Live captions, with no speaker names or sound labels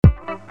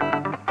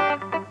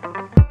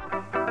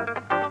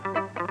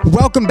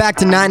Welcome back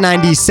to Not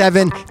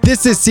 97.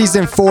 This is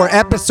season 4,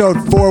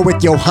 episode 4 with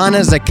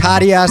Johanna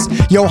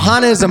Zacarias.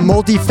 Johanna is a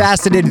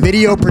multifaceted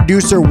video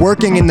producer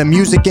working in the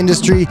music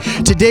industry.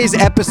 Today's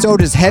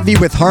episode is heavy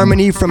with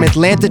harmony from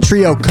Atlanta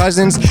trio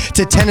Cousins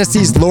to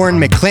Tennessee's Lauren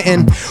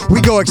McClinton. We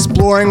go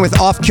exploring with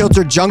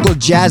off-kilter jungle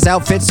jazz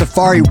outfit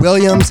Safari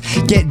Williams,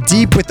 get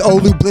deep with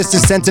Olu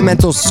Bliss's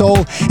sentimental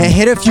soul, and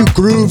hit a few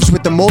grooves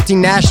with the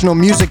multinational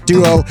music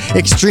duo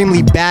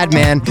Extremely Bad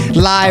Man,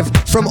 live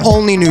from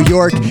only New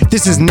York.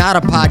 This is not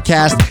a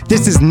podcast.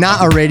 This is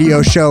not a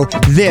radio show.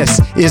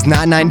 This is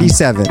Not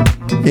 97.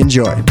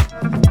 Enjoy.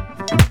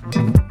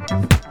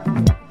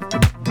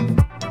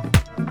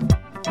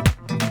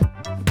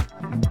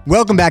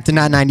 Welcome back to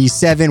Not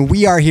 97.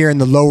 We are here in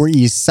the Lower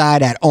East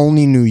Side at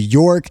Only New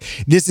York.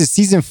 This is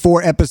season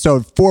 4,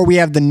 episode 4. We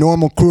have the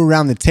normal crew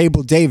around the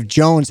table. Dave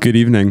Jones. Good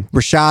evening.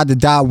 Rashad the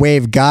Dot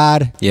Wave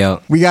God.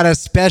 Yo. We got a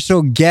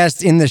special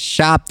guest in the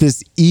shop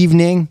this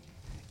evening.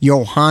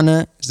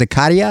 Johanna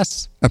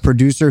Zacarias, a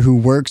producer who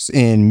works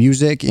in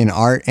music, in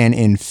art, and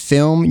in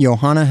film.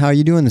 Johanna, how are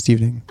you doing this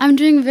evening? I'm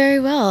doing very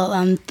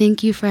well.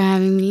 Thank you for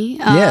having me.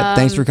 Yeah,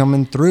 thanks for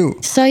coming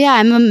through. So yeah,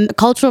 I'm a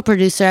cultural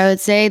producer, I would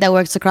say, that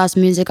works across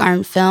music, art,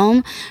 and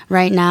film.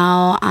 Right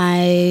now,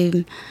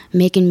 I'm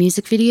making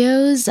music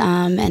videos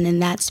and in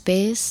that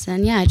space.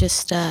 And yeah, I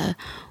just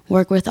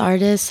work with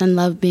artists and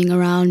love being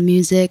around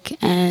music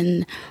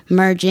and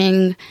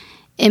merging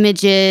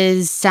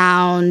images,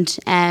 sound,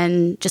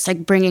 and just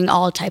like bringing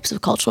all types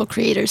of cultural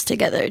creators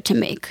together to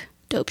make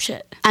dope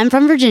shit. I'm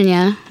from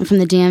Virginia. I'm from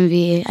the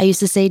DMV. I used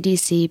to say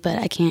DC, but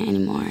I can't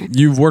anymore.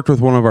 You've worked with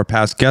one of our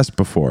past guests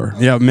before.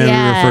 Yeah, man,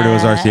 we refer to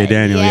as RCA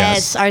Daniel.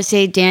 Yes,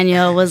 RCA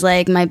Daniel was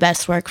like my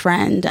best work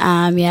friend.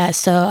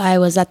 So I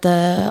was on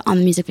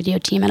the music video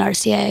team at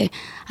RCA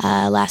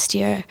last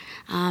year.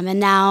 And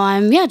now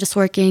I'm just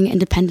working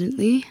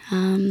independently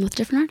with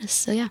different artists.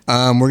 So yeah.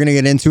 We're going to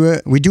get into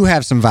it. We do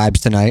have some vibes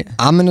tonight.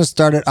 I'm going to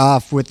start it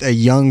off with a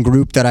young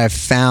group that I've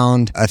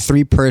found, a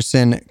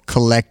 3-person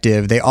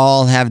collective. They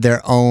all have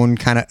their own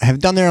have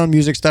done their own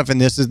music stuff,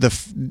 and this is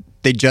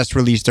they just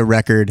released a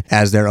record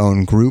as their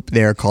own group.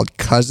 They are called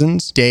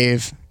Cousins.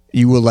 Dave,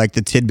 you will like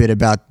the tidbit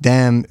about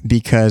them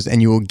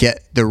and you will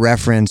get the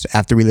reference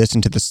after we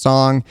listen to the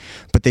song,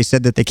 but they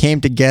said that they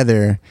came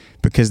together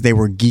because they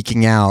were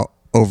geeking out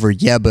over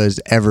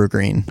Yebba's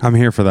Evergreen. I'm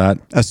here for that.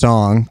 A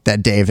song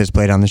that Dave has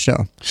played on the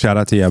show. Shout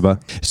out to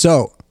Yebba.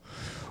 So,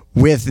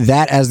 with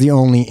that as the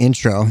only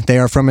intro, they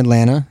are from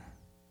Atlanta.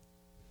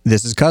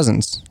 This is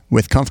Cousins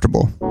with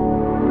Comfortable.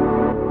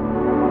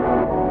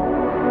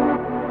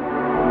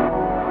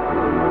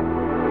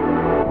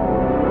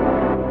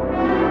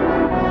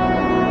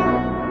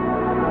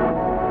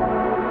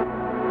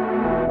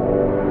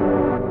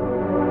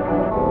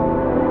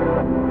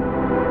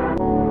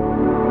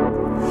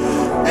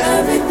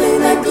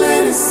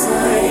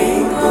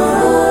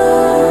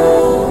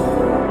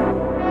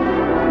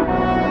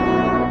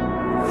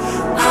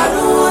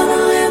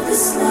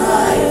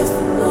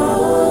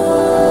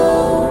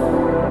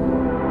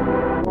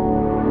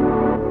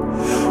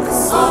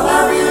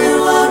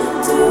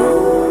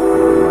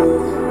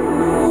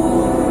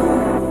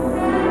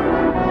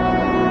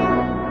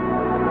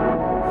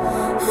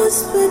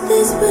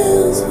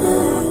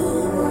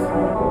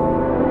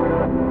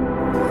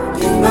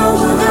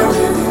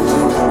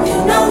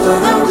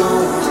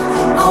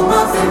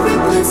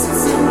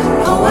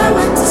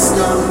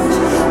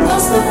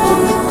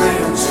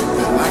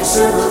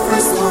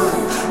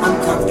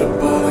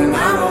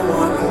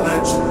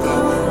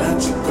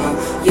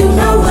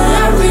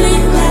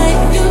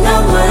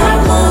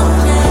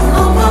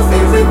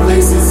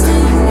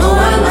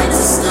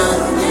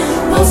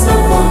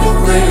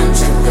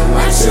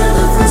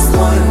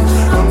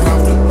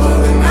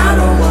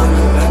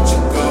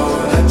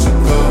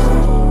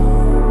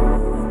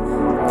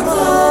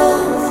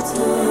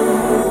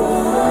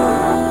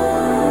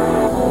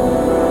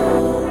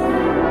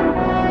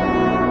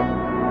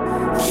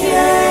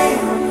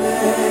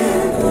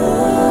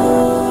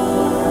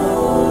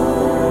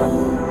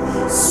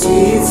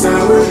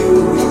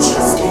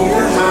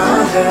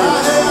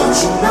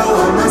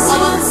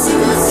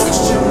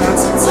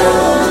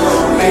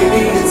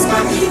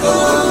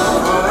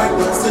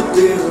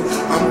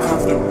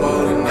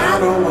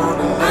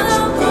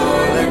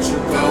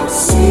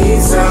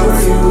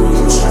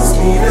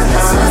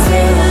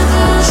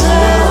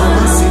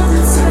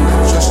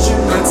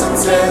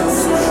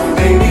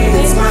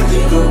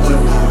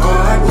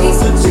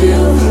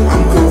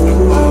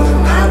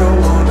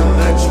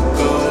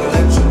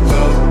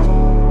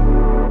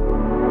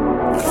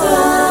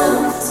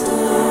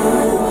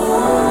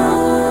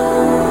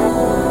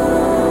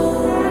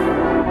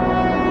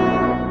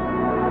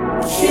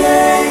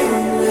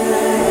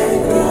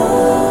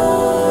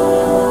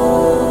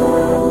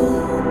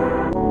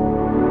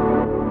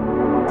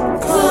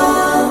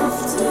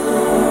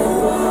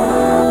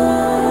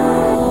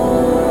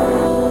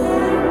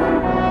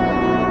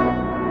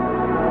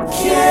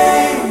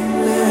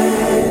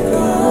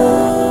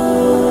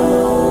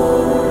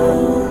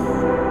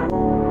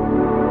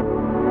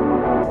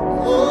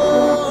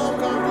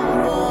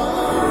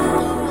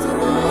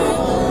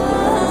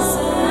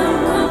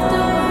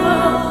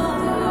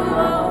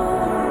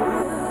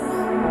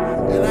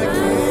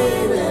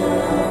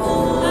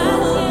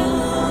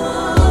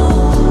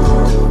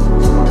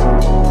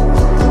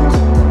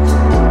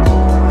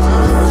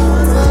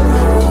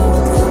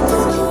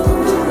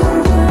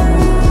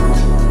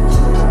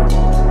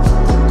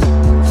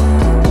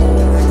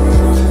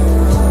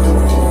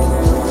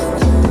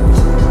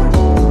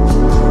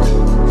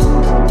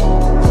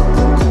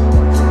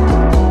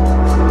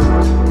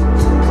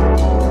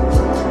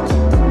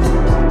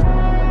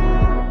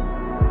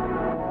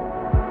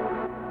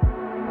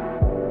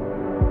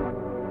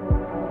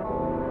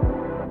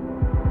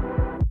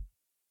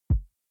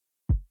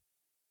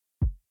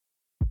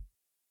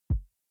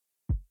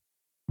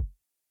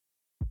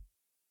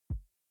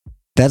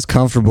 That's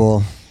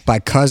Comfortable by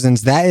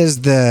Cousins. That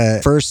is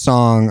the first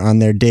song on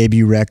their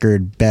debut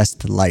record,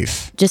 Best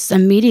Life. Just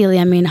immediately,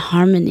 I mean,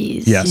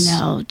 harmonies, yes. you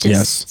know,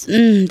 just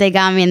they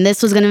got me. And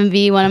this was going to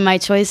be one of my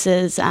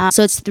choices.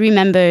 So it's 3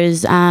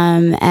 members,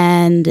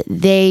 and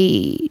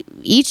they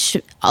each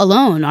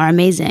alone are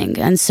amazing.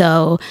 And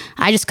so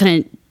I just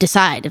couldn't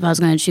decide if I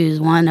was going to choose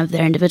one of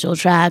their individual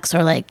tracks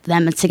or like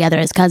them together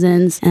as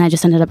cousins. And I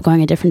just ended up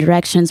going in different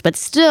directions. But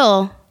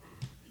still,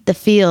 the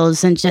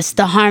feels and just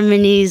the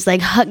harmonies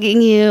like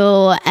hugging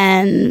you.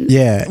 And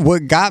yeah,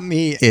 what got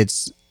me,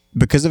 it's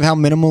because of how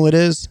minimal it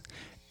is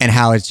and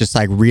how it's just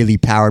like really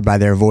powered by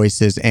their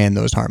voices and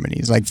those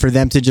harmonies. Like for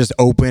them to just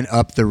open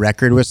up the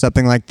record with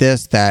something like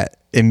this that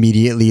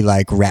immediately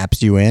like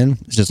wraps you in,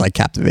 it's just like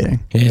captivating.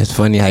 Yeah, it's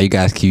funny how you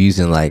guys keep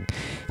using like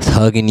it's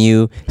hugging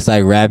you, it's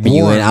like wrapping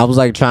you in. I was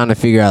like trying to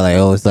figure out like,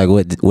 oh, it's like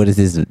what is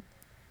this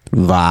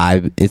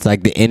vibe? It's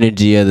like the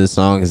energy of the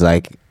song is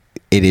like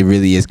it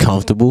really is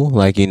comfortable.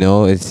 Like, you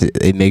know,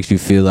 it makes you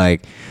feel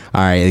like,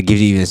 all right, it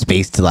gives you even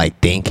space to like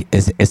think.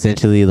 It's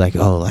essentially like,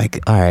 oh, like,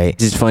 all right.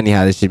 It's just funny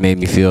how this shit made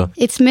me feel.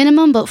 It's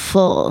minimum but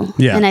full.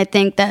 Yeah. And I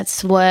think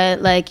that's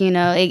what, like, you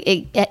know,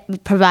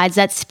 it provides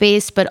that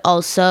space, but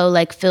also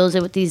like fills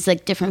it with these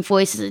like different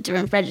voices at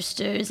different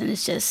registers. And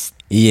it's just...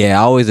 Yeah,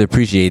 I always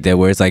appreciate that,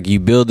 where it's like you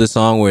build a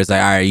song where it's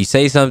like, all right, you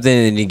say something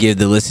and you give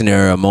the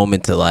listener a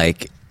moment to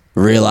like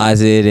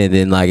realize it and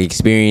then like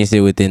experience it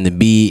within the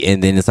beat,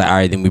 and then it's like, all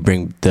right, then we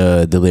bring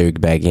the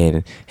lyric back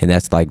in, and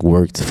that's like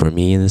worked for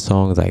me in the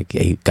song. Like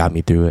it got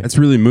me through it. It's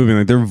really moving.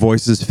 Like their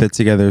voices fit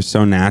together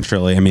so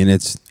naturally. I mean,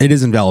 it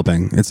is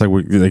enveloping. It's like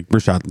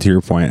Rashad, to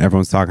your point,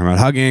 everyone's talking about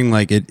hugging,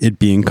 like it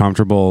being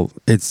comfortable.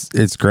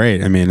 It's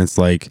great. I mean, it's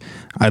like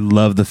I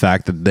love the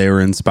fact that they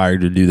were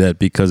inspired to do that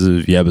because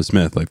of Yebba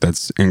Smith. Like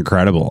that's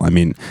incredible. I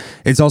mean,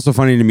 it's also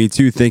funny to me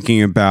too,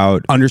 thinking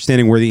about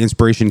understanding where the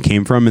inspiration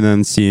came from and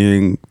then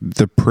seeing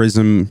the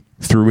prism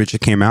through which it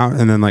came out,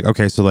 and then like,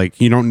 okay, so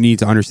like you don't need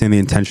to understand the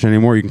intention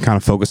anymore, you can kind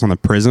of focus on the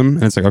prism,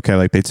 and it's like, okay,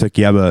 like they took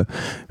Yebba,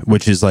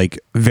 which is like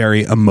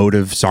very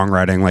emotive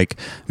songwriting, like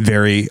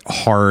very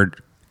hard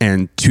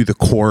and to the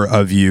core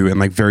of you, and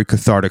like very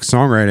cathartic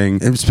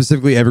songwriting, and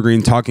specifically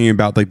Evergreen talking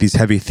about like these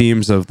heavy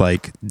themes of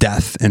like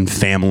death and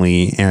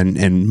family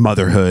and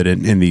motherhood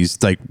and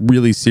these like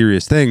really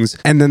serious things.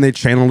 And then they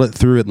channeled it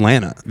through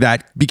Atlanta.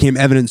 That became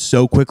evident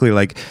so quickly,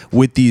 like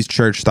with these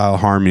church style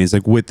harmonies,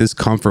 like with this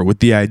comfort, with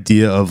the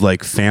idea of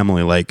like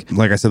family. Like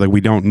I said, like we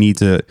don't need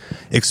to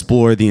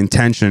explore the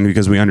intention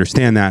because we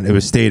understand that it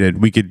was stated.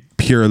 We could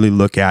purely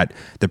look at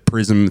the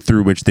prism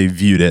through which they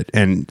viewed it,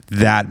 and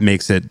that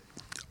makes it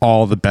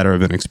all the better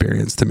of an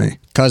experience to me.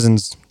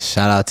 Cousins.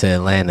 Shout out to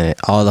Atlanta,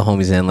 all the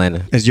homies in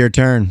Atlanta. It's your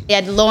turn.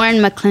 Yeah, Lauren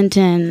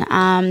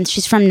McClinton.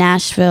 She's from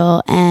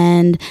Nashville,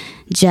 and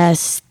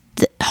just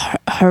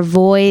her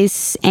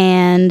voice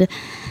and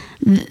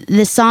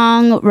the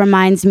song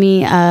reminds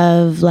me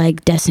of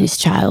like Destiny's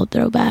Child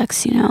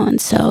throwbacks, you know,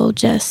 and so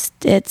just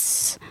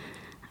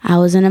I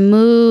was in a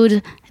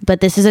mood, but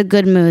this is a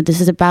good mood.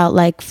 This is about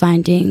like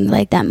finding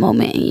like that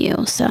moment in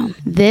you. So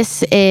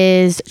this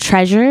is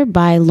Treasure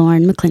by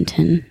Lauren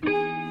McClinton.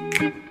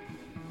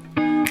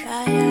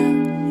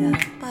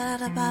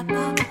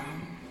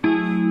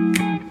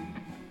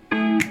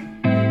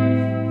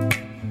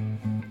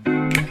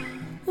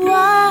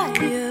 Why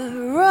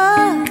you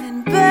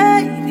running,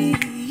 baby?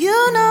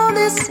 You know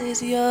this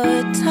is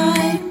your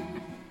time.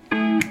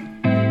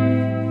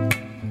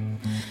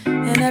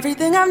 And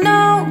everything I've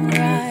known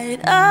right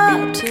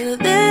up to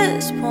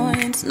this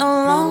point's no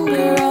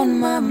longer on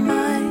my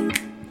mind.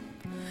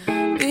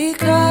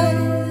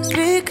 Because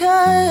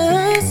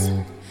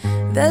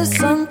there's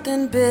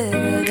something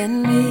bigger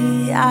than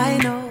me. I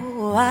know.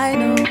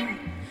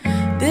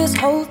 This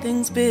whole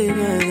thing's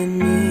bigger than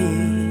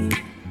me.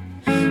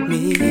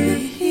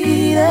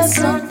 There's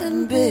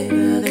something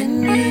bigger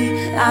than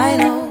me. I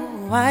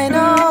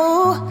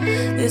know.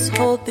 This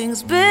whole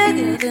thing's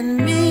bigger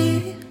than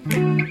me.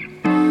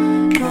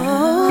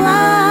 Oh,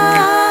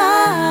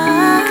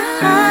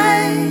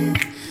 I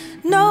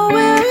know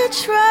we're a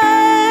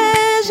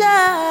treasure.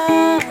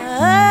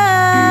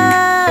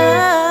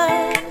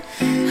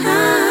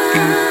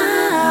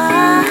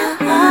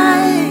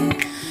 I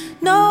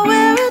know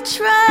we're a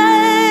treasure.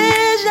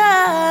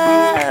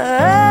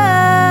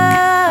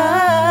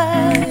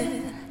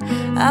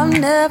 I've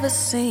never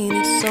seen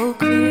it so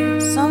clear.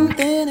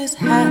 Something is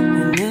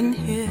happening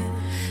here.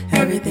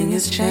 Everything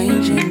is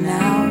changing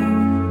now.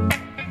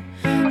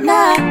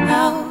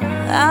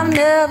 I've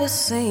never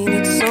seen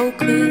it so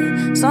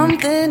clear.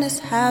 Something is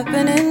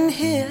happening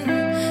here.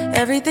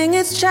 Everything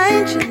is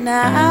changing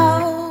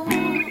now.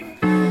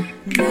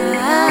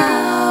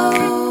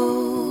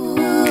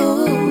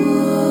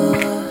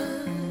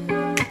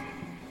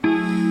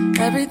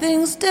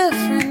 Everything's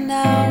different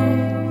now.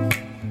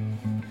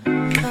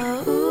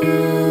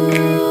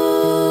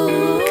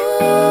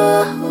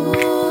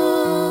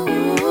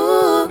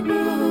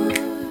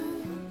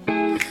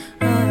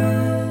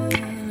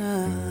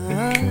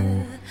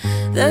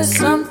 There's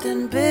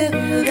something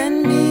bigger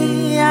than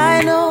me.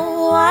 I know.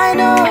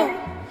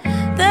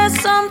 There's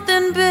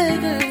something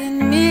bigger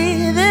than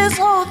me. This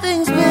whole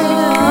thing's bigger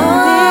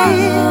than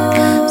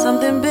me.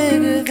 Something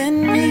bigger than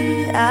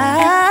me.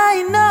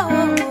 I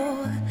know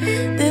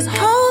this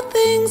whole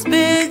thing's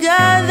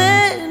bigger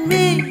than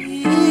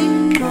me.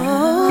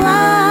 Oh,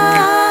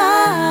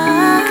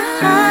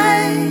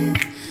 I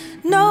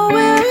know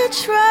we're a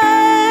treasure.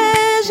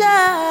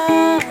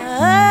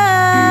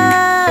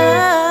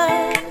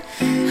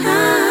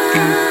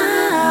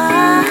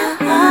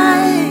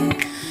 I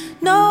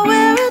know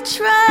we're a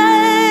treasure.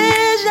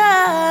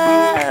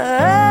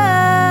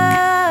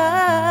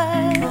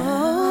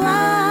 Oh,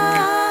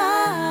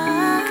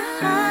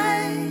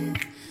 I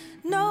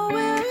know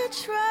we're a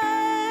treasure.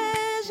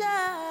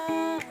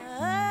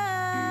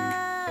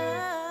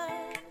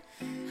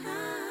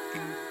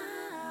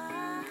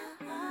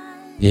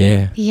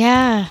 Yeah.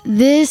 Yeah,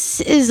 this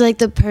is like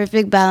the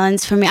perfect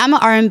balance for me. I'm an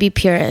R&B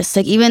purist.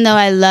 Like, even though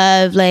I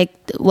love like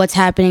what's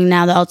happening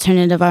now, the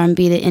alternative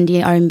R&B, the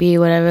indie R&B,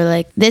 whatever,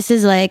 like this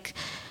is like,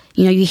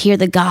 you know, you hear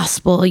the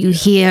gospel, you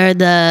hear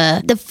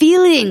the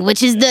feeling,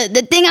 which is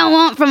the thing I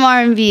want from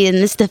R&B, and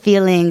it's the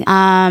feeling.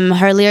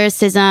 Her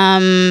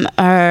lyricism,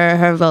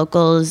 her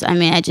vocals. I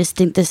mean, I just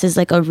think this is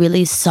like a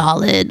really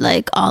solid,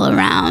 like all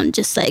around,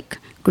 just like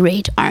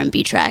great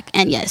R&B track.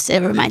 And yes, it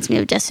reminds me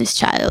of Destiny's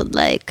Child,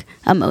 like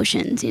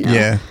emotions, you know?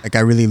 Yeah, like I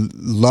really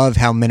love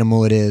how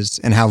minimal it is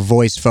and how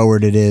voice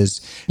forward it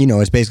is. You know,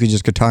 it's basically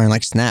just guitar and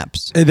like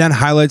snaps. And that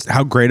highlights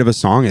how great of a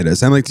song it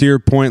is. And like to your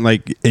point,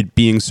 like it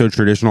being so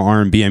traditional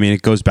R&B, I mean,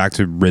 it goes back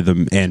to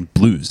rhythm and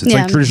blues. It's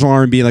Yeah. like traditional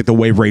R&B, like the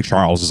way Ray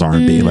Charles is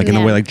R&B, like in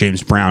the yeah. way like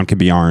James Brown could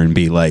be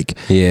R&B. Like,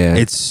 Yeah.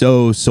 it's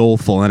so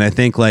soulful. And I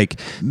think like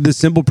the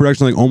simple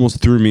production like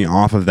almost threw me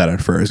off of that at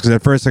first. Because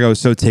at first like I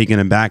was so taken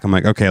aback. I'm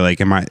like, okay, like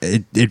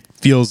it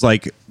feels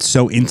like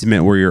so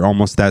intimate where you're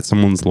almost at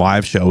someone's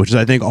live show, which is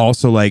I think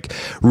also like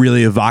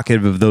really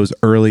evocative of those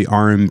early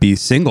R&B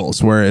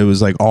singles where it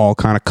was like all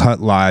kind of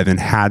cut live and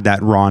had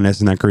that rawness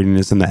and that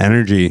grittiness and the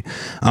energy.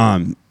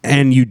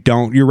 And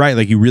you're right,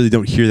 like you really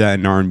don't hear that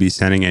in R&B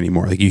setting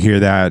anymore. Like you hear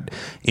that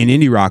in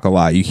indie rock a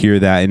lot, you hear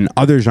that in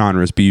other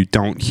genres, but you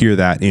don't hear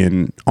that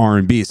in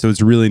R&B. So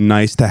it's really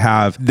nice to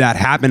have that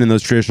happen in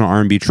those traditional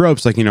R&B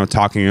tropes, like, you know,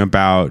 talking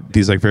about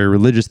these like very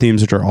religious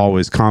themes, which are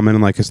always common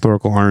in like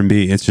historical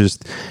R&B. It's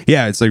just,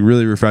 yeah, it's like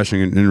really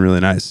refreshing and really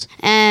nice.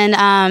 And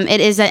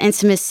it is that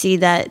intimacy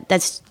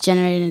that's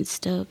generated in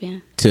Stope, yeah.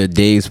 To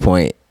Dave's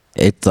point,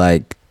 it's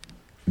like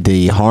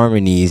the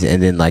harmonies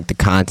and then like the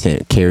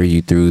content carry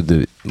you through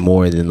the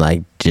more than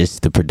like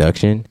just the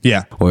production.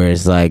 Yeah.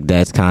 Whereas like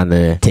that's kind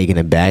of taking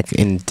it back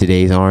in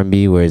today's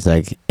R&B, where it's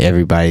like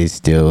everybody's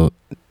still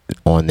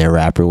on their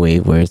rapper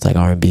wave, where it's like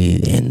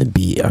R&B and the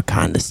beat are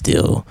kind of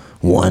still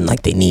one,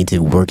 like they need to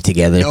work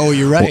together. Oh,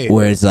 you're right.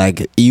 Where it's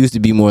like it used to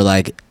be more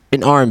like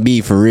in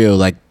R&B for real,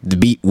 like the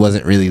beat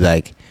wasn't really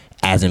like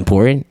as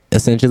important,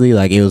 essentially.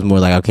 Like it was more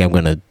like, okay, I'm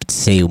gonna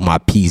say my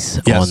piece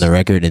Yes. on the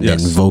record and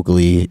Yes. then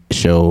vocally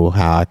show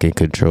how I can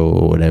control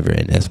or whatever,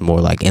 and that's more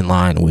like in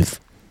line with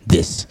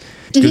this.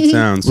 Good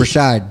sounds.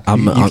 Rashad,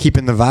 I'm you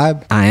keeping the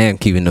vibe? I am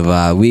keeping the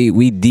vibe.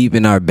 We deep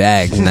in our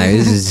bags now.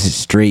 This is a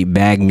straight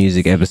bag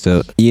music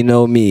episode. You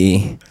know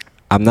me,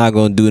 I'm not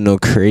gonna do no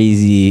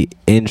crazy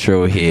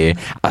intro here.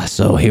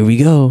 So here we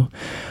go.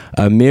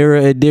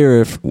 Amira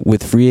Adira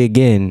with Free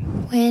Again.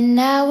 When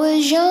I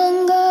was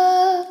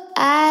younger,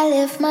 I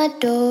left my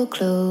door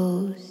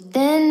closed.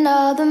 Then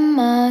all the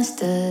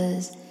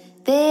monsters,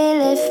 they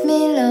left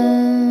me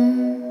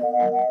alone.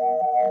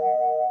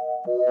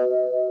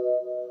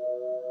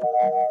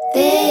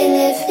 They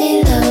left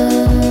me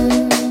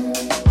alone.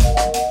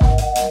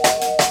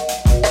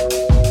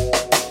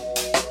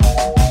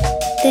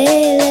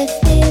 They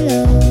left me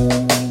alone.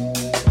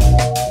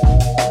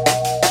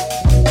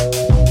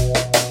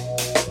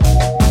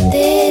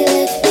 They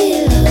left me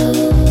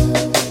alone.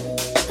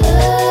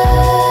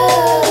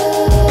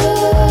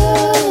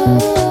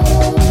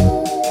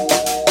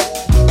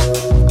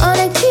 On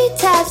a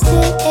treetop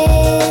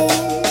sitting,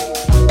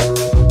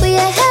 will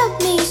you help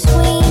me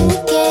swing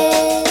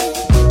again?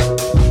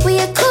 Will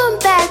you come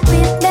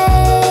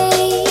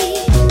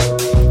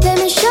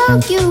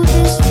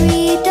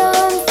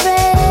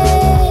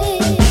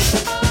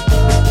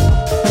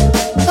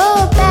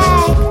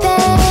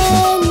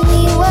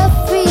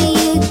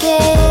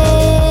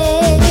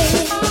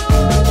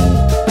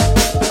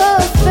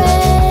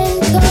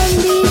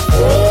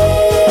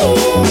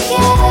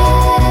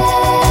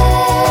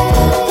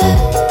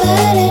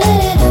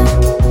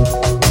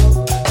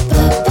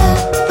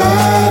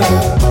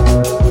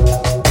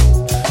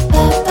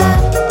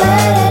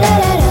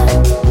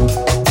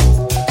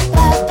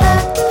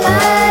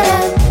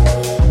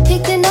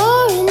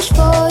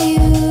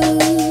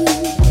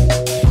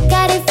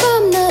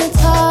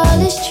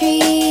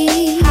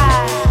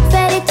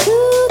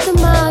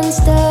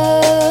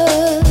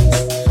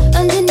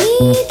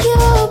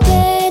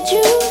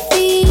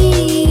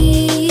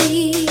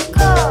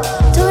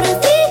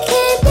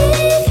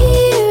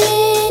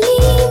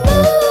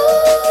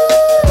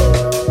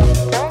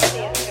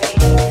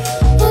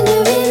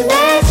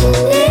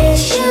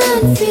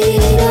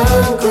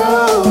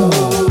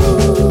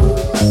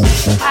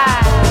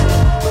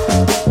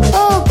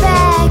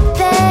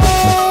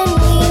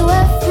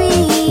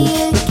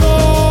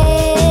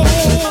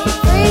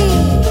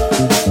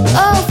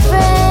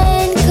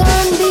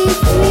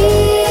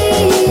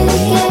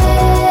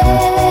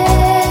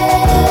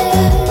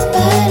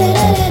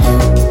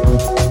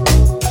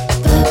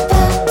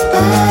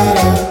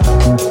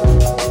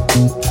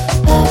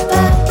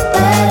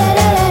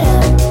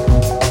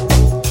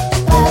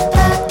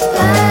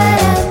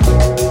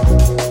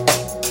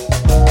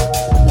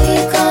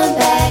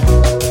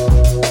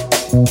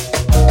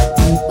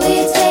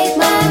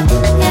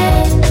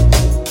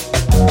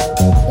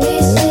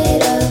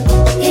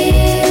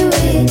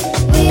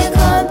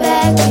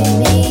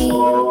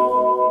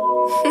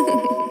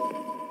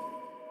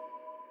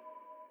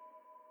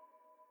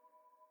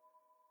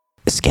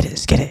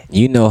Let's get it.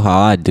 You know how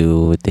I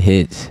do with the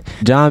hits.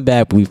 John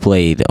Bapp, we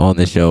played on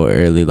the show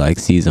early, like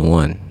season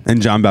 1.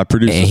 And John Bapp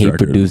produced and this he record.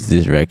 produced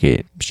this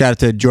record. Shout out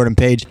to Jordan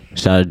Page.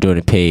 Shout out to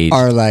Jordan Page.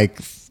 Our like,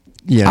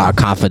 you know, our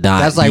confidant.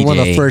 That's like DJ. one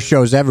of the first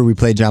shows ever we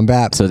played John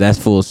Bapp. So that's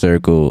full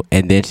circle.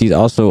 And then she's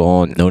also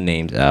on No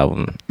Names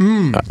album,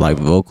 like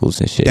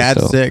vocals and shit.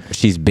 That's so sick.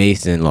 She's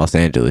based in Los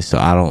Angeles, so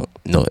I don't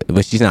know,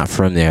 but she's not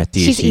from there. I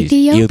think She's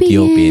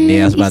Ethiopian.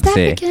 Yeah, I was about to East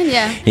say. African,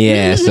 yeah.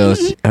 Yeah, so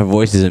her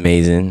voice is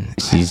amazing.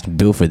 She's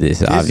built for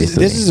this,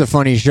 obviously. This is a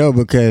funny show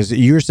because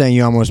you were saying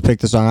you almost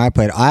picked the song I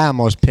played. I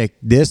almost picked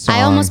this song.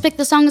 I almost picked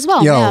the song as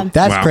well. Yo, yeah.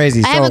 that's Wow.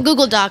 crazy. I have So- a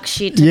Google Doc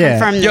sheet to Yeah.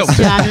 confirm Yo. this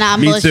too. I'm not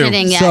Me too.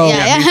 bullshitting. Yeah, So-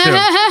 yeah, Me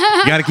too.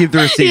 You got to keep the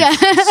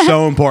receipts.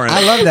 So important.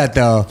 I love that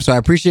though. So I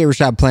appreciate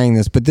Rashad playing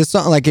this. But this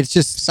song, like, it's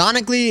just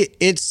sonically,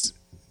 it's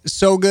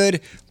so good.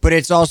 But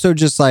it's also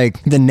just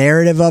like the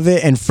narrative of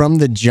it, and from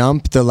the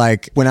jump, the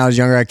like when I was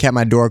younger, I kept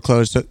my door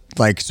closed,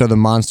 so the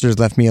monsters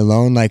left me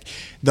alone. Like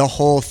the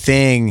whole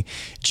thing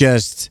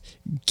just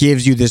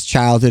gives you this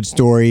childhood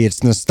story.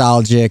 It's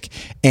nostalgic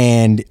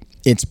and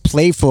it's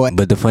playful.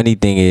 But the funny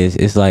thing is,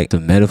 it's like the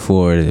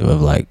metaphor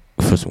of like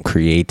for some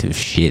creative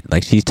shit.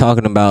 Like she's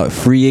talking about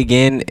free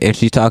again, and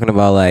she's talking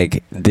about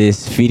like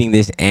this feeding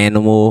this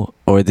animal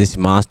or this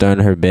monster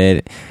under her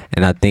bed,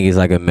 and I think it's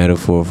like a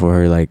metaphor for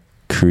her like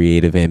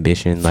creative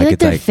ambition. I feel like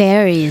it's they're like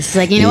fairies.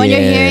 Like, you know, when you're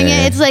hearing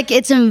Yeah. it, it's like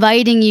it's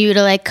inviting you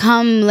to like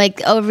come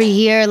like over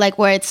here, like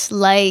where it's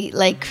light,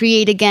 like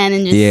create again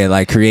and just yeah,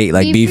 like create,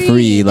 like be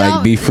free, like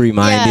don't- be free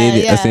minded,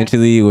 yeah, yeah.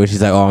 essentially. Where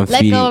she's like, oh, I'm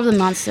let feeding. go of the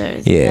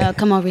monsters. Yeah.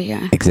 Come over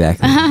here.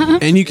 Exactly.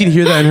 And you can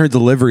hear that in her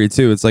delivery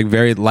too. It's like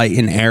very light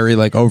and airy,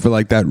 like over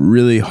like that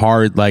really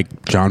hard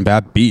like John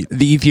Bapp beat.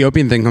 The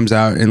Ethiopian thing comes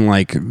out in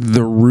like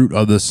the root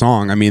of the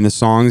song. I mean, the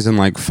song's in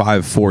like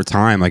 5/4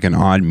 time, like an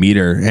odd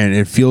meter, and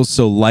it feels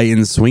so light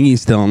and swingy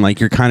still, and like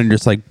you're kind of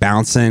just like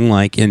bouncing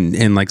like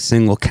in like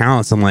single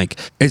counts. I'm like,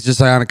 it's just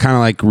like kind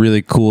of like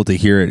really cool to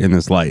hear it in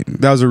this light.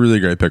 That was a really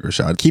great pick,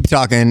 Rashad. Keep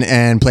talking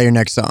and play your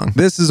next song.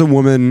 This is a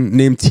woman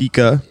named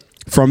Tika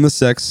from the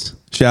Six.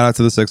 Shout out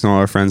to the Six and all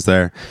our friends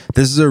there.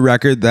 This is a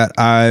record that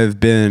I've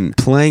been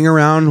playing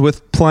around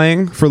with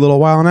playing for a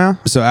little while now.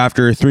 So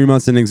after 3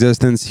 months in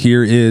existence,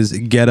 here is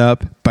Get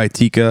Up by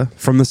Tika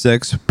from the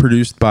Six,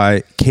 produced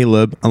by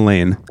Caleb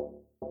Elaine.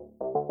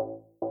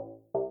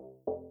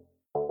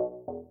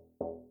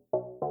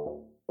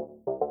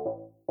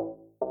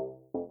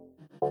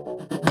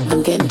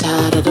 I'm getting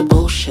tired of the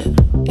bullshit,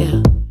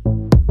 yeah.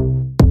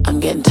 I'm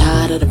getting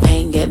tired of the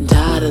pain, getting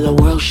tired of the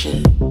world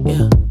shit,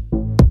 yeah.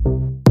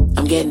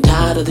 I'm getting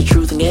tired of the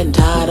truth and getting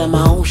tired of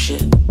my own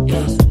shit,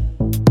 yes.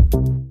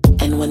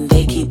 And when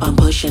they keep on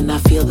pushing, I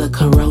feel the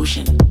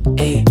corrosion,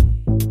 ayy.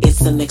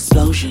 It's an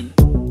explosion,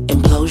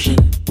 implosion,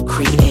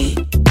 create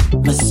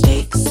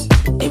mistakes,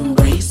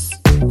 embrace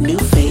new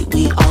fate.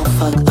 We all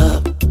fuck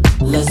up,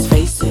 let's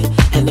face it.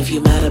 And if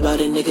you mad about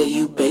it, nigga,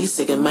 you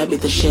basic. It might be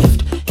the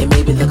shift, it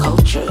may be the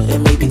culture, it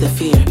may be the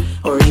fear,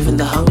 or even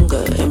the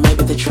hunger. It might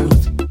be the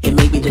truth, it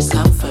may be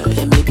discomfort,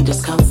 it may be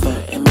discomfort,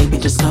 it may be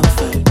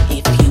discomfort.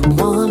 If you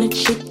want it,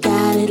 you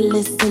got it.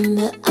 Listen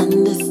to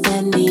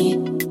understand me.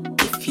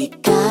 If you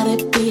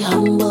gotta be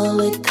humble,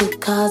 it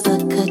could cause a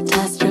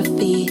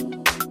catastrophe.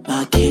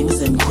 My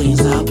kings and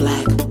queens are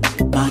black.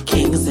 My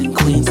kings and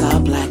queens are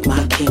black.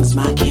 My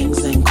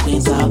kings and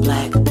queens are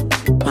black.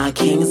 My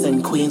kings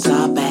and queens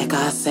are back.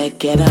 I said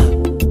get up,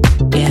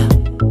 yeah.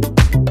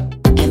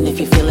 And if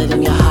you feel it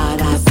in your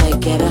heart, I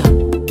said get up,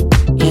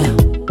 yeah.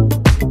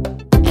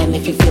 And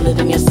if you feel it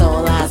in your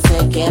soul, I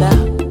said get up,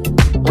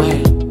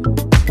 word.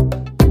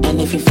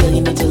 And if you feel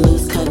you need to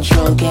lose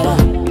control, get up,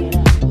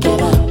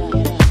 get up,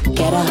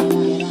 get up,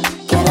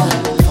 get up.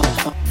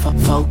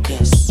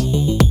 Focus.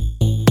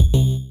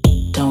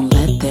 Don't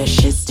let their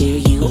shit steer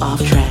you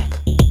off track.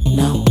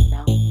 No,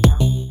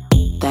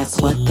 that's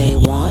what they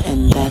want,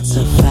 and that's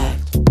a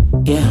fact.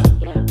 Yeah.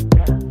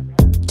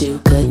 Do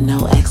good,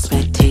 no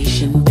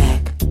expectation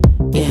back.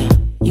 Yeah,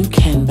 you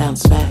can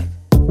bounce back.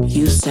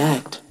 You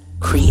stacked.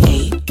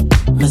 Create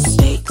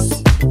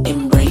mistakes.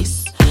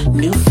 Embrace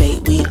new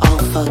fate. We all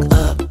fuck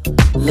up.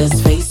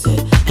 Let's face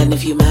it. And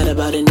if you mad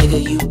about it,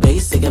 nigga, you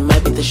basic. It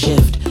might be the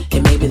shift.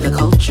 It may be the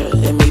culture.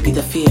 It may be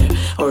the fear,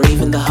 or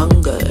even the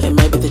hunger. It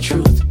might be the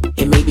truth.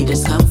 It may be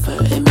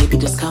discomfort. It may be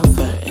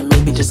discomfort. It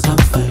may be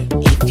discomfort.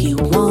 If you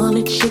want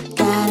it, you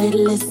got it.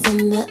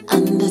 Listen to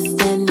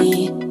understand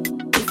me.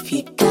 If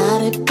you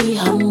gotta be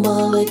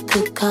humble, it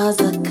could cause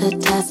a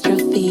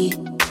catastrophe.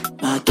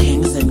 My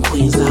kings and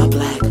queens are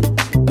black.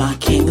 My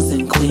kings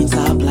and queens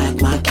are black.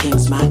 My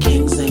kings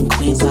and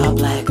queens are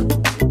black.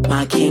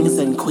 My kings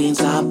and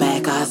queens are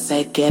back. I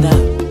said get up,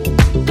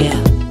 yeah.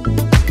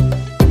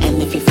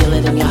 And if you feel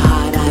it in your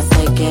heart, I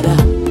said get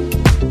up,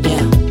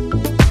 yeah.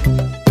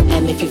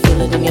 And if you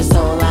feel it in your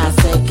soul, I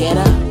said get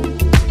up,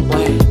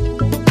 word.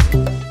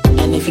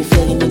 And if you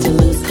feel you need to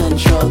lose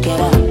control, get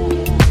up,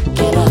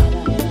 get up,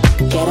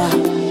 get up,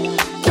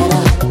 get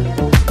up.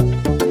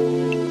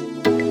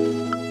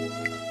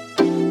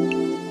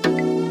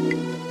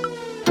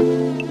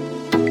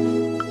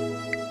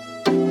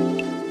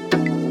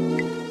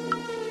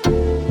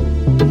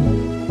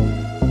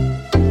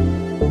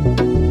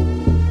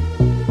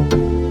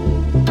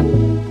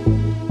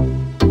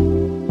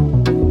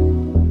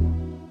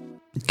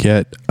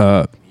 Get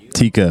Up.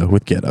 Tika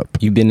with Get Up.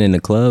 You been in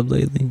the club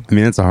lately? I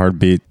mean, it's a hard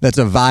beat. That's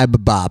a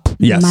vibe bop.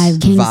 Yes. My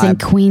kings and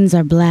Vibe. queens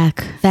are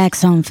black.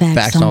 Facts on facts,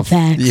 Facts on on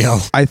facts. Yo.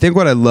 I think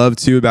what I love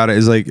too about it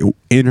is like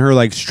in her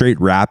like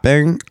straight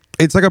rapping,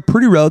 it's like a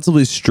pretty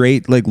relatively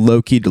straight, like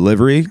low key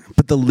delivery,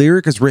 but the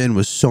lyric is written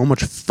with so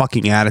much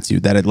fucking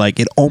attitude that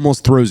it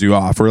almost throws you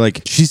off. Or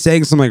like she's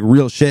saying some like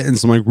real shit and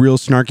some like real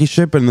snarky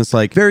shit, but in this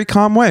like very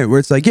calm way where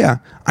it's like, yeah,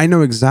 I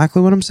know exactly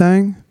what I'm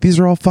saying. These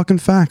are all fucking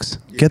facts.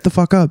 Get the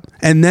fuck up.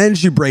 And then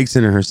she breaks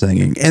into her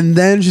singing, and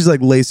then she's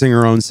like lacing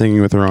her own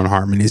singing with her own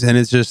harmonies, and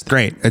it's just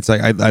great. It's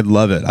like I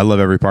love it. I love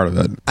every part of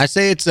it. I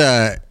say it's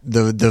the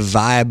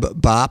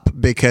vibe bop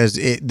because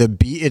the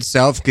beat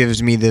itself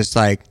gives me this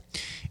like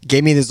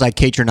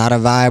Kaytranada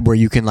vibe where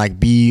you can like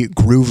be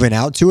grooving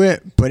out to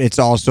it, but it's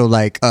also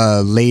like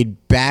a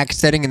laid back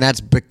setting, and that's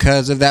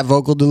because of that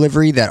vocal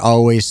delivery that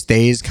always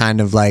stays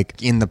kind of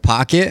like in the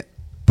pocket,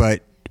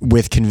 but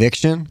with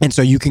conviction. And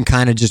so you can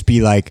kind of just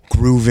be like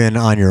grooving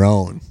on your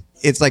own.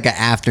 It's like an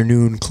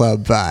afternoon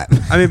club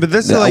vibe. I mean, but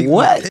this is like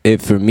What?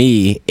 For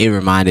me, it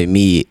reminded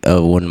me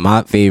of one of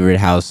my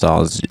favorite house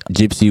songs,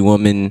 Gypsy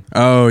Woman.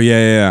 Oh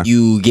yeah.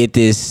 You get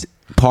this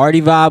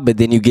party vibe, but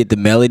then you get the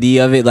melody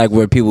of it, like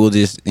where people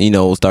just,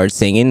 start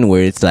singing,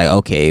 where it's like,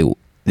 okay,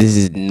 this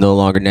is no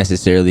longer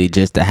necessarily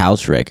just a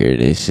house record.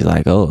 It's just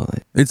like, oh.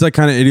 It's like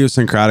kind of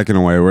idiosyncratic in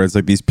a way where it's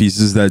like these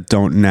pieces that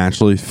don't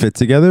naturally fit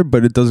together,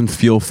 but it doesn't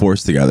feel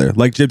forced together.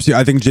 Like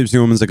I think Gypsy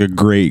Woman's like a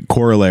great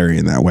corollary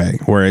in that way,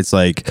 where it's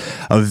like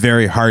a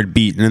very hard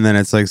beat, and then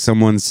it's like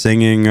someone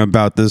singing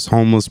about this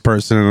homeless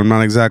person, and I'm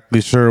not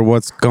exactly sure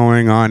what's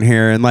going on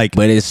here. And like,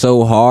 But it's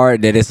so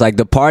hard that it's like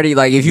the party,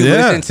 like if you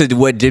Yeah. listen to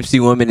what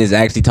Gypsy Woman is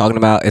actually talking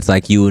about, it's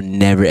like you would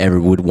never ever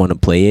would want to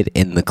play it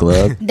in the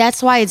club.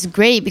 That's why it's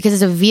great, because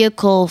it's a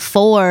vehicle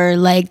for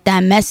like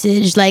that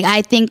message. Like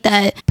I think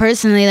that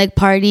personally, like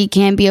party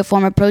can be a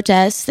form of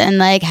protest, and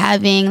like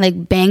having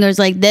like bangers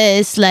like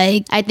this,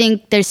 like I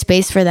think there's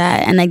space for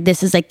that, and like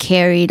this is like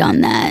carried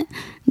on that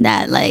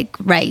like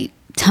right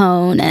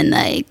tone and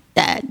like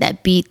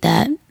that beat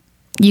that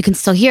you can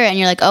still hear it, and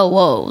you're like, oh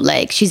whoa,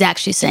 like she's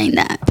actually saying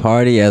that.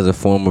 Party as a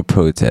form of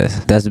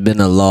protest. That's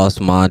been a lost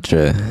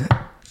mantra.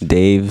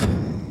 Dave,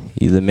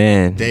 you the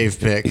man. Dave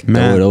pick.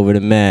 Throw it over to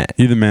Matt.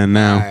 you're the man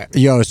now. All right.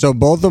 Yo, so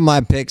both of my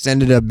picks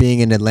ended up being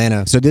in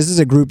Atlanta. So this is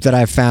a group that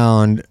I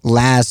found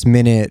last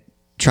minute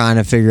trying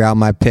to figure out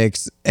my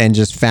picks, and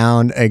just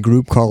found a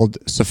group called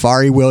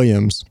Safari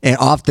Williams. And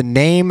off the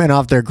name and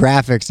off their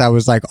graphics, I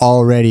was like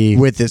already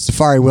with it.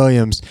 Safari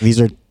Williams. These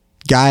are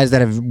guys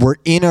that were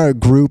in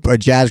a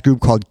jazz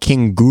group called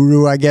King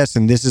Guru, I guess,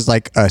 and this is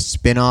like a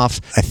spin-off.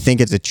 I think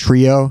it's a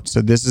trio.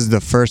 So this is the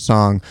first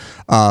song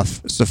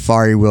of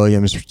Safari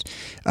Williams'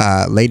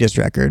 latest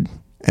record,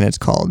 and it's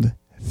called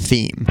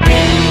Theme.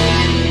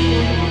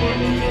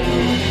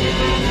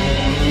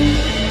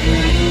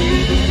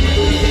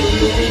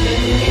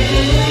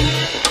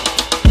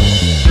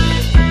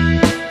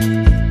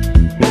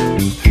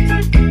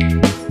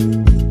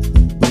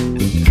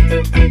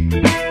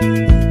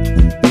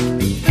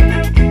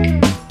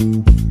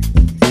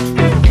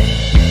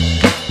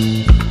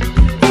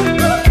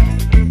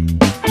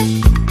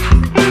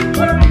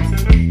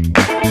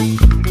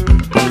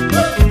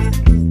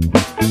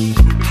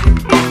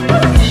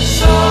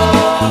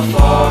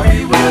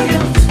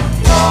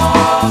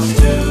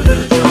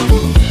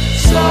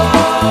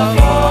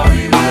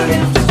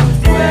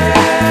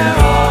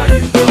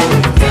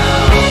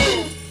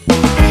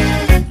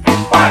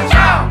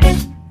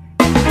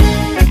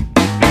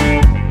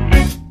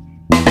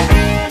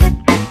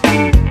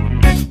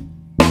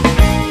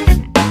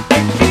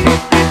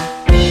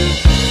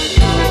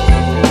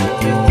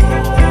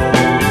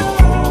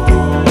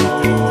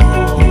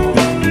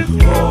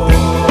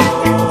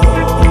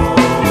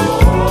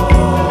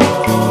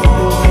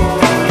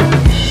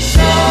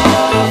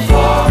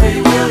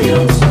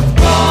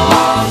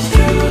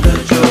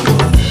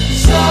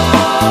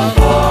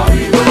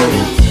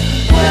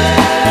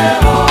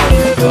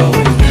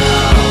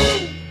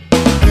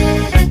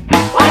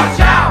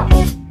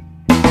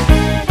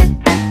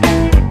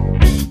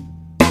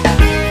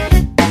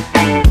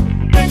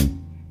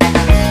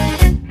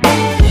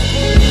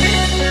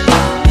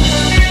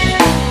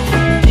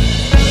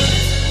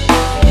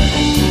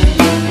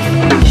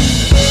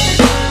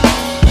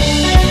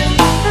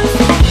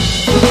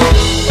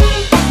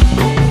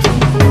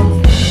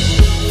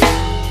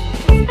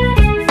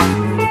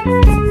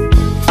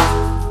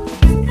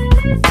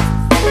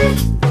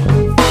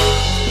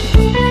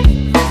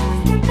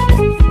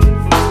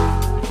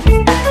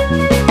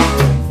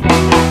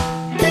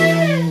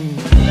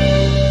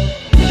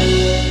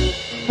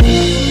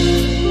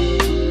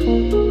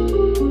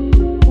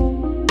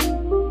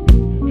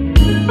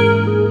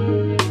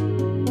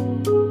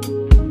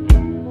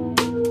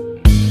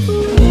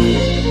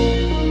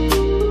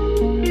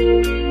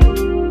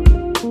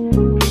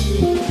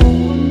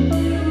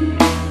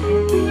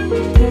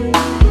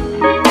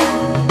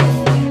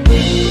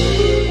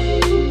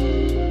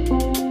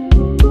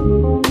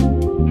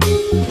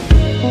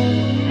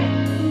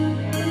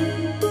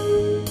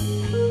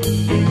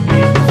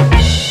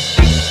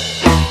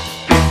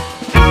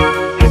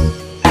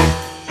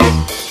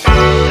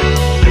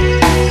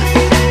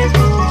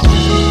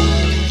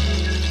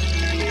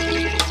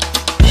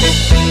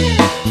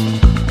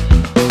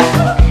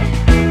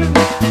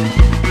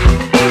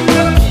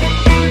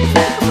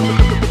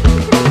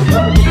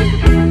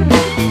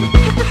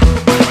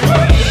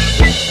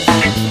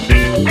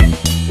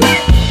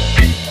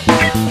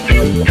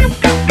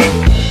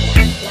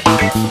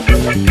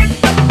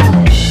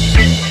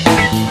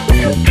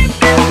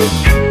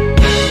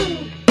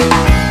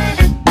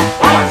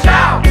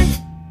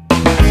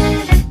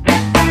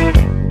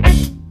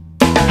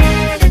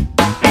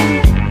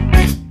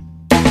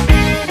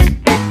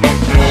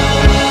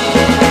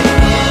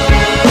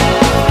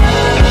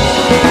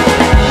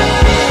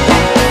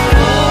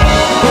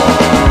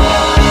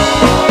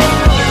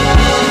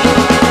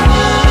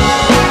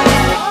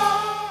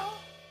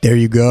 There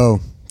you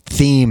go.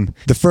 Theme,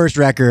 the first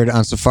record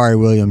on Safari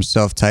Williams'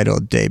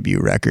 self-titled debut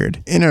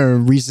record. In a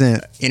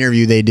recent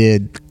interview they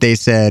did, they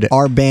said,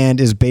 "Our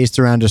band is based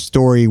around a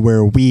story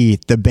where we,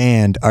 the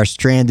band, are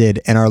stranded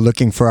and are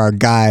looking for our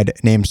guide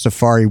named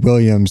Safari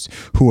Williams,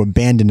 who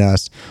abandoned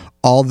us.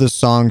 All the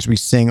songs we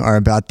sing are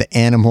about the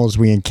animals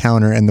we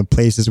encounter and the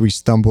places we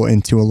stumble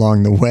into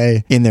along the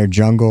way in their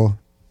jungle.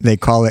 They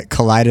call it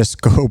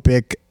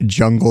kaleidoscopic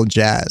jungle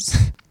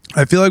jazz."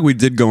 I feel like we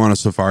did go on a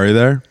safari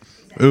there.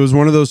 It was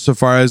one of those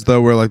safaris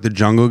though where like the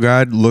jungle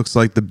guide looks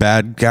like the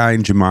bad guy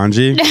in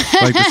Jumanji,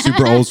 like the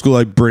super old school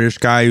like British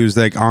guy who's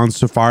like on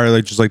safari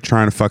like just like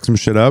trying to fuck some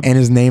shit up. And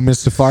his name is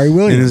Safari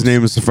Williams.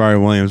 Safari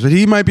Williams. But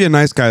he might be a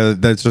nice guy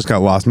that's just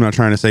got lost. I'm not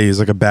trying to say he's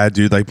like a bad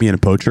dude like being a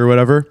poacher or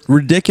whatever.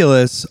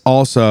 Ridiculous.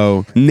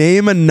 Also,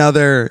 name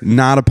another,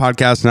 not a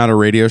podcast, not a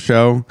radio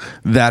show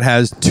that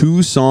has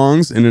 2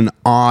 songs in an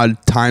odd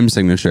time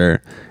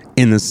signature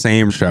in the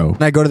same show.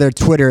 I go to their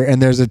Twitter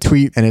and there's a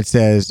tweet and it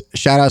says,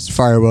 "Shout out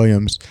Safari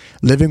Williams.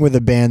 Living with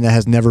a band that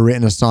has never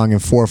written a song in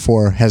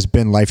 4/4 has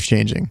been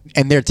life-changing."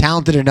 And they're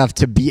talented enough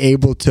to be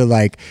able to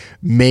like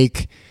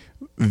make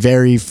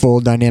very full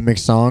dynamic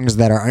songs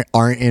that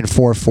aren't in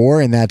 4/4,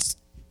 and that's,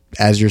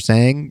 as you're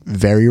saying,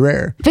 very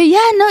rare. But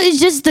yeah, no, it's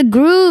just the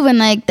groove, and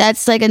like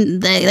that's like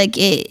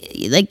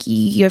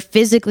you're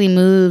physically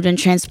moved and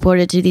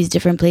transported to these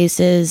different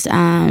places.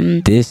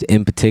 This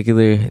in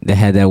particular, that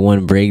had that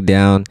one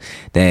breakdown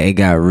that it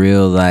got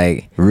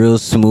real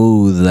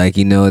smooth. Like,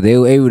 you know, they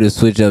were able to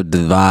switch up the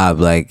vibe.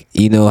 Like,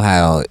 you know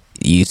how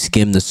you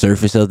skim the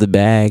surface of the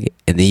bag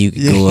and then you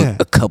can go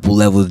a couple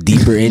levels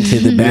deeper into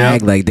the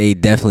bag. Like, they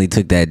definitely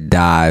took that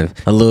dive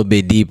a little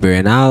bit deeper,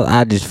 and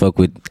I just fuck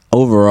with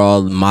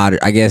overall modern.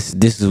 I guess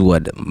this is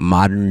what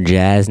modern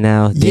jazz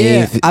now.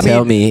 Dave,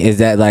 tell me, is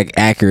that like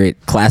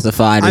accurate,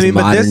 classified as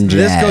modern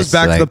jazz? This goes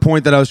back to the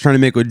point that I was trying to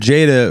make with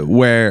Jada,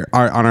 where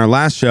on our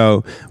last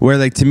show, where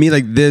like to me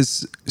like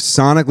this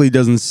sonically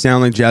doesn't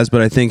sound like jazz, but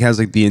I think has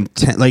like the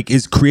intent, like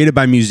is created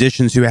by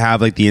musicians who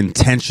have like the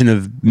intention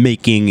of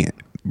making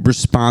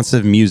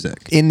responsive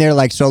music. In their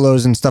like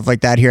solos and stuff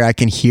like that, here I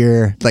can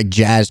hear like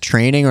jazz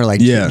training or like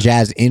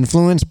jazz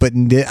influence, but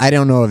I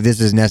don't know if this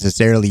is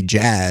necessarily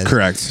jazz.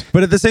 Correct.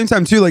 But at the same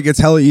time too, like it's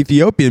hella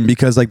Ethiopian,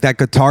 because like that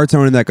guitar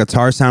tone and that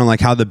guitar sound, like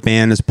how the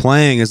band is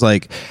playing is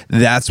like,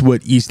 that's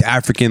what East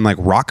African like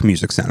rock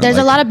music sounded There's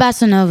like. a lot of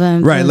bossa nova,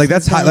 right? Like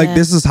that's high, like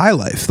this is high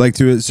life, like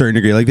to a certain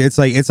degree. Like it's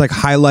like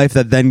high life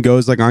that then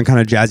goes like on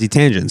kind of jazzy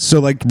tangents. So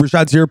like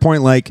Rashad, to your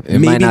point, like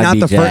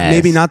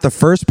maybe not the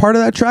first part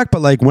of that track,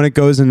 but like when it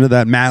goes into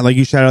that like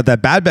you shout out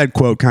that Bad Bad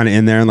quote kind of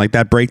in there, and like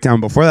that breakdown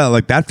before that,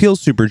 like that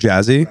feels super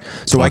jazzy.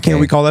 So why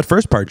can't we call that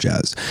first part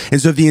jazz? And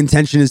so if the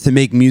intention is to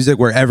make music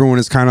where everyone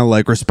is kind of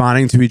like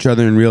responding to each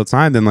other in real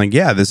time, then like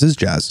this is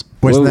jazz.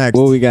 What's next?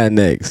 What we got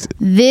next?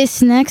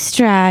 This next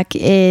track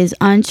is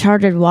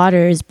Uncharted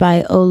Waters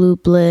by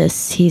Olu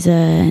Bliss. He's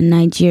a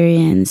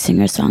Nigerian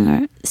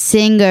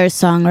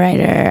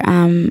singer-songwriter.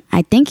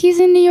 I think he's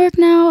in New York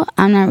now.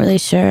 I'm not really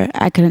sure.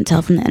 I couldn't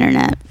tell from the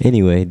internet.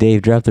 Anyway,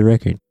 Dave, drop the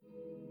record.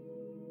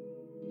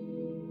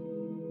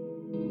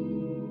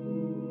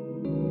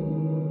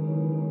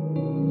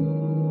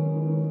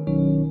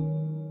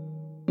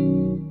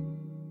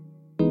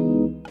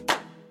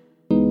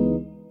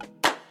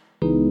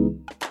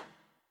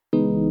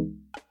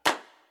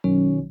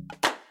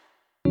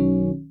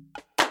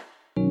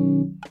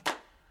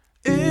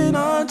 In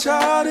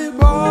uncharted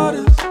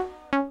waters,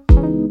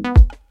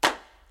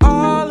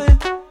 all in,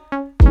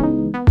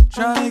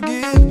 trying to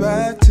get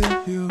back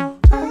to you.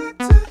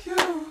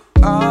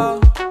 Oh,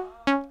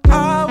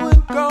 I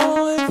would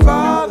go and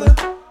farther,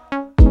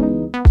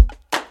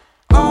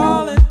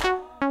 all in,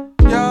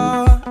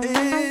 you're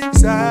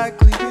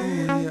exactly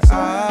who you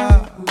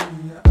are.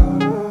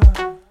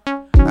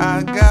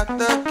 I got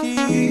the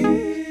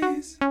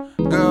keys,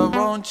 girl,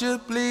 won't you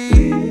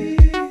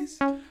please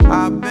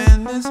hop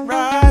in this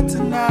ride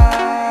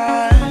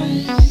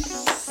tonight?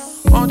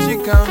 Won't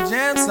you come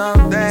jam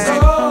someday?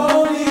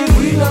 Slowly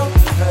we go,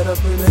 head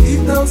up in the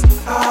ethos,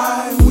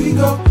 high we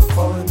go,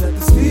 falling at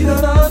the speed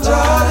of the light.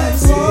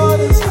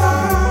 Waters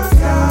high,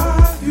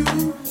 got you,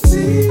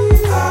 see,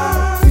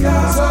 I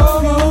got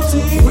so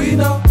beauty. We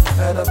know,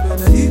 head up in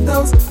the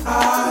ethos,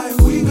 high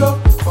we go,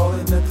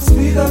 falling at the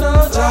speed of the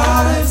light.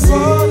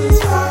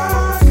 Waters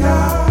high,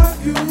 got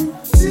you,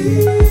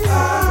 see,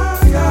 I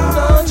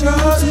got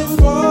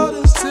uncharted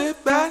waters.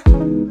 Sit back,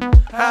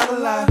 have a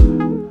laugh,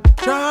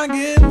 try and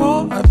get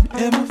more of you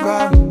in my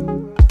vibe.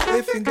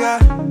 If you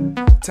got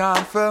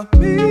time for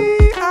me,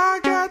 I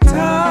got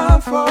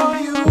time for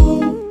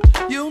you.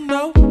 You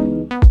know,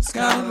 it's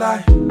kinda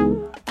like,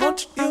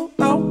 won't you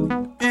know,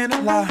 in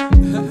a lie.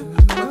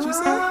 What you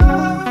say?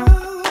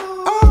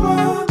 Oh,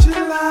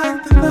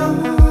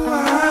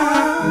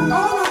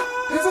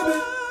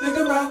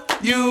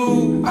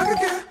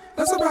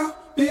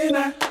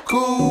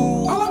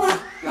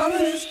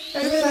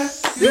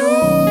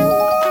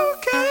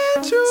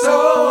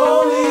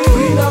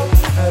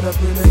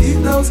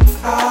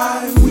 ethos,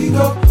 high we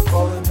go,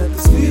 falling at the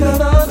speed of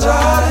the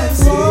giant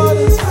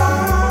waters. I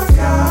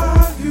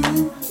got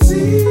you,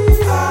 see,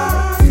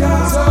 I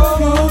got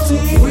so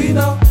beauty. We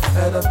know,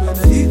 head up in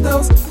the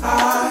ethos,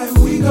 high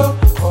we go,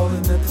 falling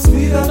at the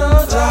speed of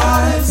the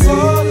giant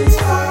waters.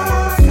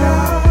 I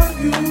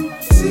got you,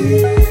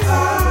 see,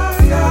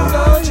 I got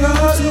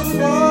the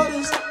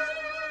waters.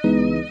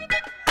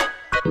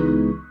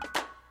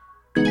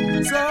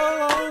 So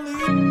only,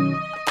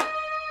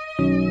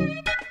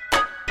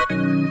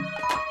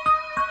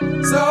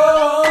 so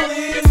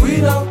only we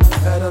know.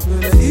 Head up in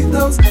the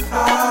ethos,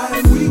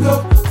 high we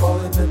go,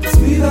 falling at the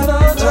speed of the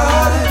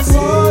giant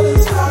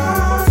waters. I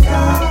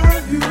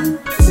got you,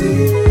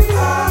 see, I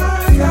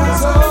got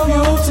so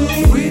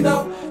beauty. We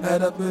know.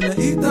 Head up in the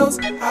ethos,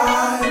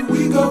 high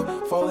we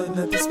go, falling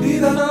at the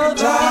speed of the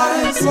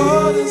giant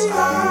waters.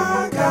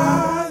 I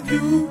got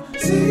you,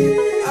 see,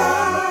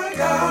 I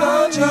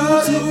got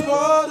the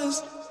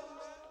waters.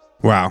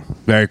 Wow,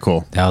 very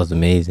cool. That was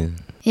amazing.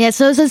 Yeah,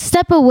 so it's a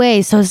step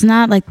away. So it's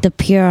not like the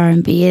pure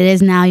R&B. It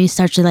is now you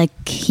start to like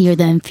hear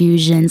the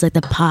infusions, like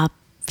the pop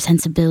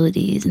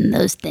sensibilities and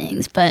those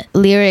things. But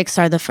lyrics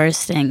are the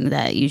first thing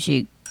that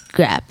usually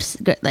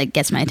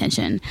gets my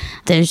attention.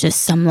 There's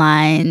just some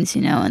lines,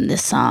 you know, in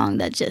this song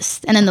that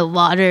just, and then the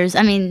waters.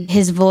 I mean,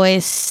 his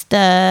voice,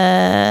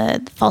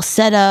 the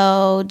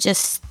falsetto,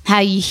 just how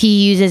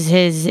he uses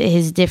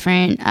his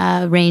different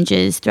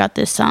ranges throughout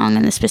this song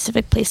and the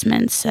specific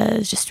placements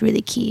is just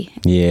really key.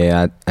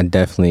 Yeah, I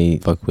definitely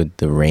fuck with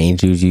the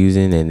range he was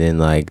using, and then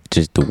like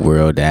just the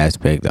world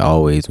aspect.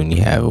 Always when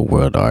you have a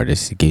world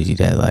artist, it gives you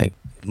that like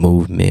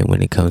movement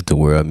when it comes to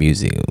world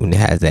music, when it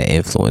has that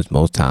influence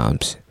most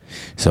times.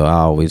 So I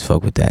always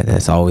fuck with that.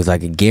 That's always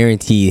like a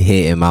guaranteed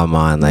hit in my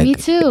mind. Like, me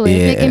too. Yeah.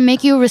 If it can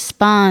make you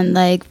respond,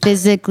 like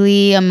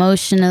physically,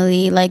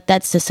 emotionally, like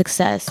that's a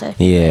success. I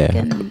feel like.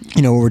 And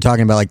You know, we're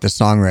talking about like the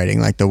songwriting,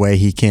 like the way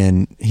he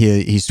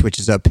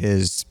switches up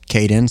his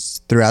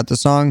cadence throughout the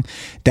song.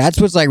 That's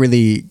what's like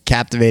really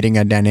captivating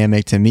a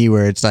dynamic to me,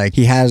 where it's like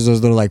he has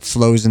those little like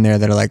flows in there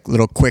that are like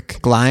little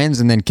quick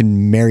lines, and then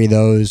can marry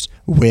those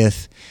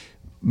with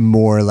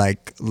more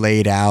like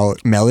laid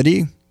out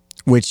melody,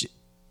 which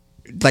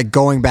like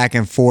going back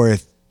and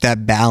forth,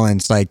 that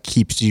balance like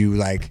keeps you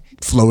like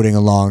floating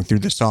along through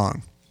the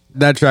song.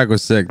 That track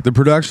was sick. The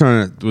production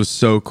on it was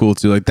so cool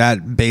too. Like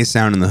that bass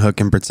sound and the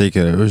hook in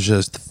particular, it was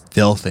just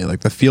filthy.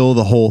 Like the feel of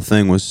the whole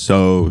thing was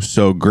so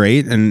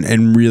great,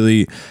 and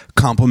really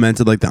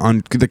complemented like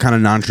the kind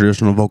of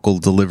non-traditional vocal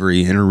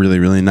delivery in a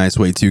really nice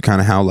way too.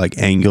 Kind of how like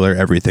angular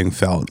everything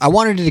felt. I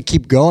wanted it to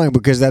keep going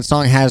because that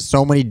song has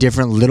so many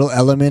different little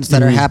elements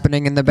that are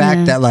happening in the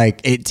back that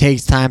like it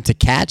takes time to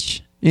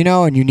catch, you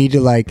know, and you need to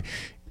like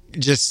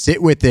just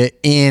sit with it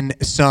in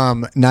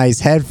some nice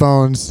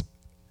headphones.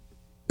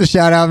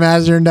 Shout out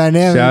Master and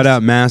Dynamic. Shout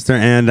out Master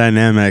and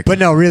Dynamic. But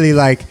no, really,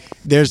 like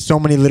there's so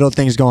many little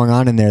things going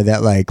on in there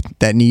that like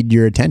that need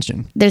your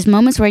attention. there's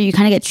moments where you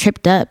kind of get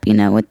tripped up, you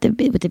know, with the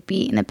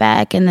beat in the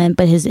back, and then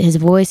but his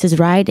voice is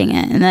riding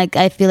it, and like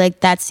I feel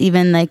like that's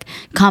even like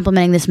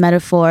complementing this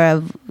metaphor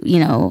of, you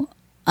know,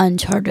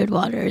 uncharted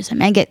waters. I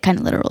mean, I get kind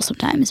of literal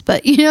sometimes,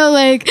 but you know,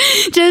 like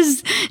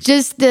just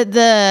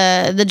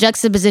the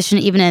juxtaposition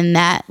even in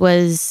that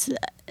was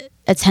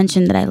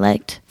attention that I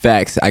liked.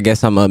 Facts. I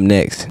guess I'm up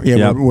next. Yeah,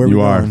 Yep, where we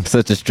you are. going?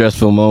 Such a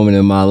stressful moment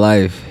in my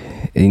life,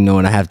 you know,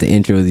 and I have to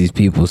intro these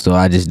people, so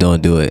I just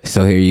don't do it.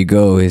 So here you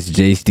go. It's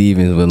Jay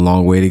Stevens with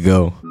Long Way to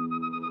Go.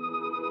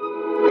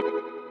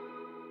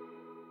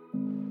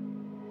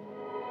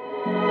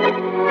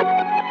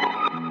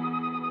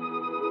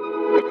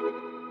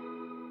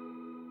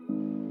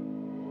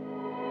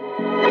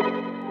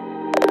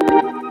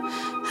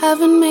 I've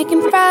been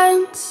making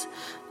friends.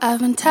 I've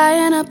been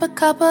tying up a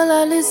couple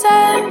of loose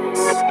ends.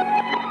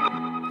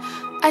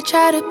 I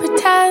try to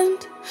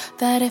pretend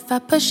that if I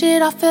push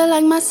it, I'll feel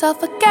like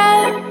myself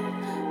again.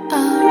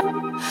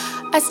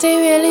 I stay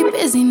really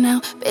busy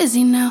now.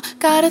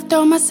 Gotta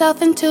throw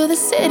myself into the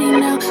city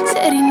now.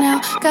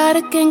 Got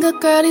a gang of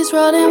girlies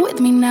rolling with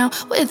me now.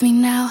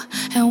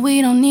 And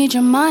we don't need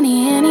your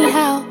money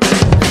anyhow.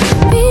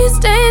 These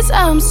days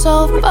I'm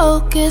so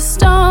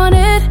focused on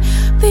it.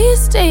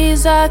 These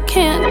days I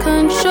can't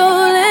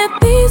control it.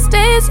 These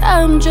days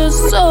I'm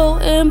just so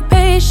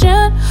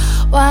impatient.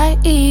 Why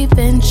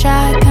even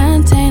try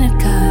contain it?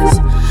 Cause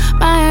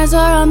my eyes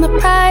are on the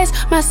prize,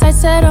 my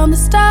sights set on the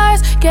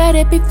stars. Get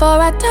it before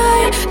I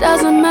die,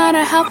 doesn't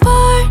matter how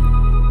far.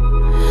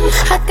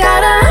 I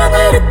got a long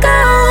way to go.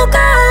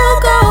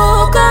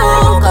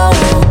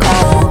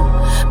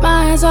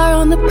 My eyes are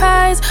on the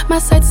prize, my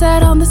sights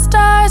set on the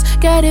stars.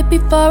 Get it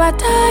before I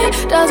die,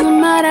 doesn't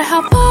matter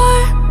how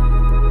far.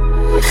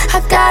 I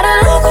got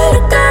a long way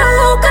to go.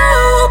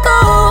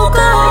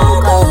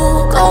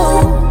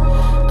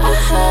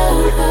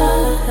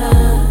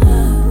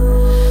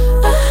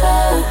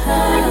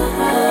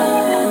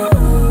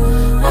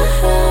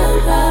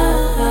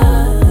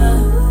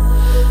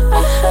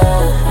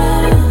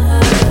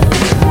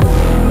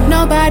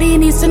 Nobody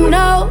needs to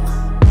know.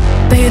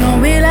 They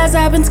don't realize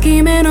I've been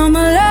scheming on the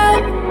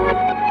low.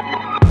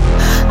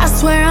 I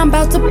swear I'm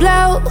about to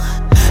blow.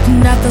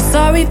 And I feel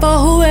sorry for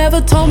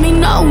whoever told me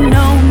no,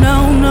 no, no,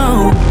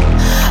 no.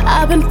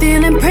 I've been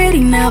feeling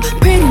pretty now,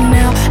 pretty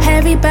now.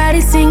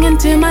 Everybody singing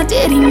to my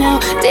ditty now,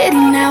 ditty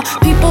now.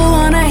 People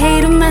wanna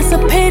hate him, that's a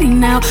pity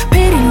now,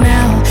 pity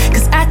now.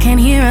 Cause I can't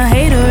hear a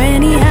hater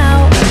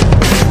anyhow.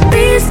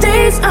 These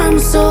days I'm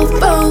so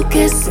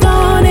focused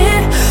on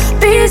it.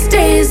 These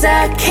days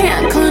I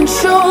can't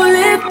control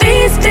it.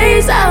 These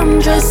days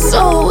I'm just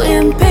so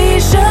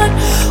impatient.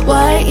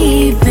 Why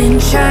even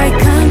try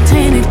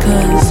contain it?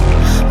 Cause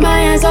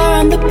my eyes are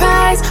on the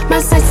prize, my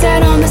sights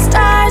set on the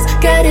stars.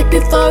 Get it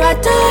before I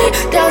die,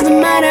 doesn't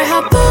matter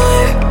how far.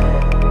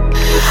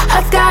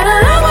 I've got a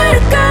long way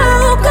to go,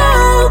 go,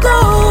 go,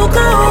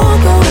 go,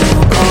 go,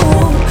 go.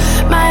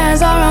 My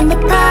eyes are on the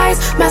prize,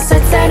 my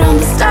sights set on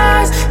the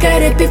stars.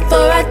 Get it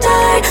before I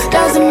die,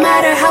 doesn't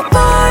matter how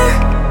far.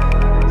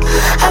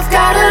 I've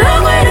got a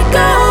long way to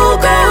go,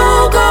 go,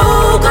 go,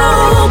 go,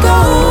 go,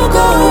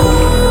 go.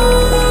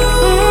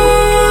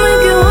 If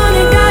you want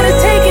it, gotta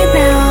take it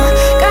now,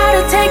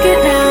 gotta take it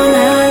now,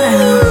 now,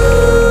 now.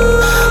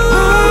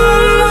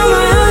 On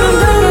my own, I'm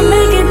gonna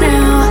make it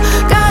now,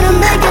 gotta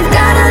make it.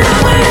 Got a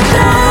long way to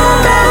go,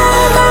 go,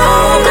 go,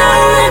 go.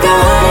 If you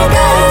want it,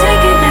 gotta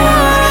take it now,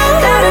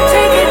 gotta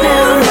take it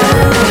now, now.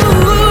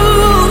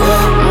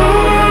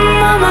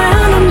 On my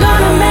own, I'm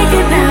gonna make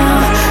it now,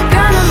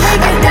 gonna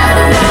make it. Got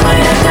a long way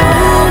to go,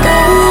 go,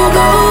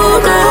 go,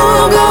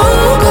 go,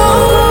 go,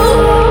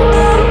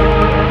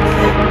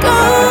 go,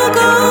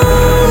 go,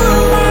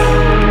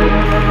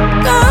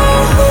 go,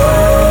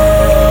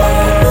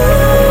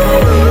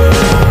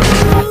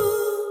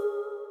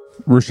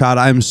 Rashad,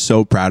 I'm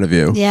so proud of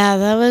you. Yeah,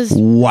 that was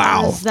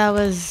Wow. That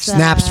was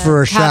Snaps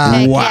for top Rashad.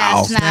 pick. Wow.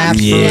 Yeah, snaps.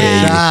 for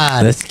Yeah.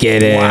 Rashad. Let's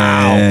get it.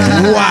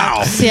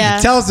 Wow. Yeah.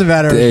 Tell us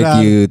about her,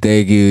 Rashad.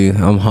 Thank you.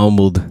 I'm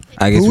humbled.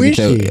 I guess Who we is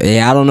can she? tell.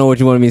 Yeah, I don't know what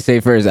you wanted me to say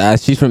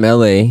first. She's from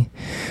LA.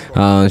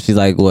 She's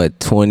like what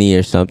 20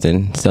 or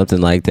something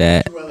like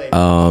that.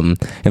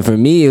 And for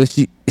me, it was,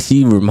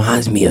 she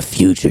reminds me of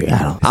Future. It's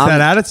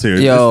that attitude.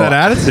 Yo. It's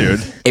that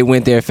attitude. It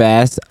went there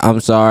fast. I'm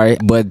sorry,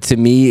 but to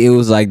me, it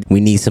was like we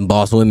need some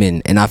boss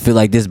women, and I feel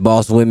like this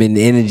boss women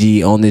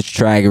energy on this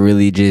track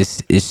really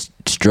just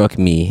struck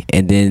me.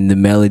 And then the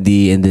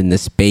melody, and then the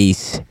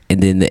space,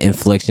 and then the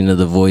inflection of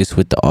the voice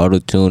with the auto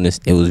tune.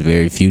 It was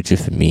very Future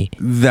for me.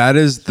 That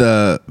is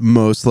the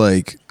most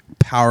like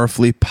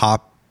powerfully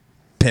pop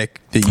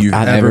pick that you've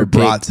I've ever ever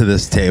brought picked. to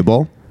this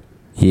table.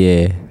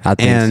 Yeah, I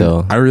think And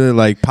so. I really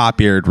like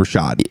pop-eared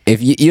Rashad.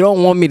 If you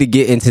don't want me to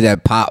get into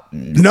that pop,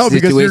 No,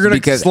 because you're situation,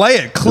 gonna slay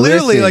it.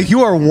 Clearly, listen, like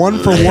you are one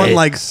for one,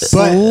 like But,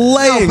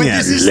 slaying but it.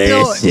 this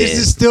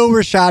is still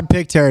Rashad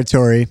pick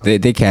territory. they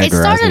categorize It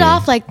started me.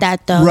 off like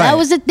that though. Right. That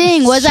was the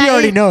thing. Was She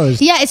already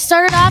knows. Yeah, it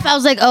started off. I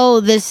was like,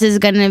 oh, this is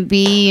gonna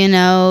be,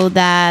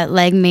 that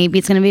like maybe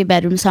it's gonna be a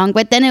bedroom song.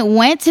 But then it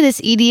went to this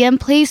EDM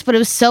place, but it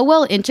was so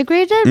well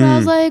integrated. But I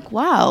was like,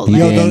 wow.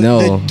 Yeah, like,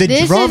 no. the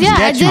this drums is, yeah,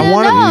 I get you. didn't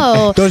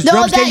know. Those No,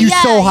 drums that- get you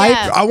yeah, so hyped.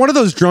 yeah. I wanted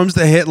those drums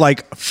to hit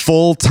like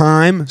full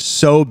time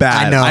so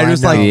bad. I know, I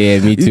just know. like Yeah,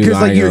 me too, because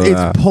I like ain't gonna it's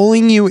lie.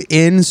 pulling you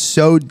in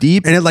so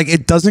deep, and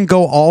it doesn't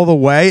go all the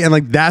way, and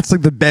like that's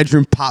like the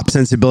bedroom pop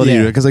sensibility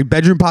Yeah. because like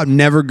bedroom pop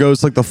never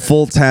goes like the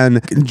full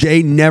 10.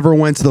 Jay never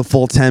went to the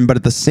full 10, but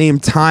at the same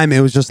time,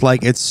 it was just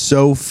like it's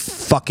so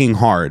fucking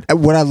hard.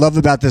 What I love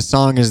about this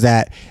song is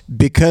that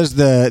because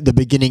the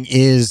beginning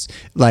is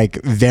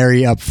like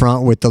very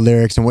upfront with the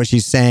lyrics and what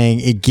she's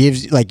saying, it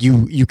gives like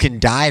you can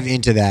dive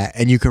into that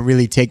and you can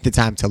really take the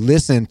time to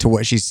listen to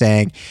what she's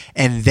saying,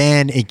 and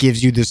then it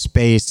gives you the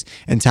space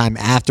and time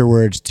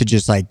afterwards to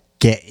just like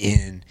get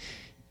in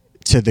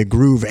to the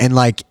groove and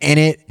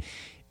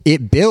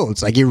it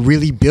builds, like it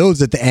really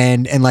builds at the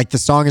end, and like the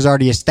song is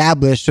already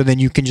established, so then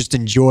you can just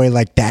enjoy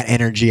like that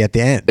energy at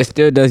the end. It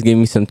still does give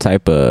me some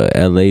type of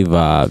LA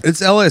vibe.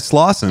 It's Elliot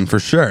Slauson for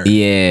sure.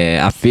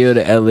 Yeah, I feel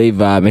the LA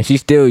vibe, and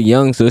she's still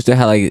young, so it still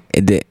have like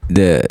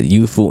the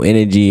youthful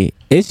energy.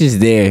 It's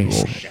just there,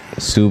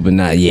 super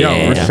not.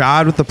 Yeah, Yo,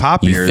 Rashad with the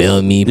pop You ears.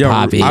 feel me? Yo,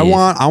 Pop I ears.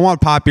 want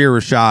pop ear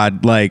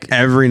Rashad like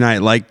every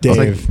night. Like,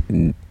 Dave,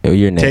 Oh,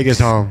 you're next. take us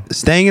home.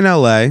 staying in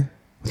LA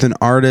with an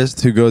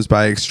artist who goes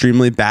by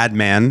Extremely Bad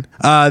Man.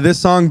 This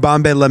song,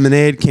 Bombay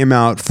Lemonade, came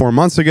out 4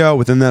 months ago.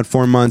 Within that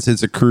 4 months,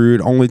 it's accrued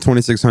only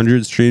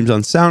 2,600 streams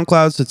on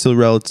SoundCloud, so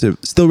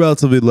it's still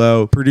relatively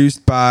low.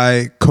 Produced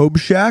by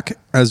Kobshak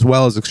as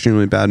well as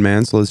Extremely Bad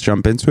Man. So let's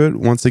jump into it.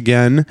 Once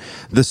again,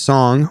 the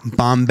song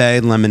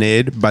Bombay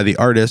Lemonade by the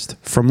artist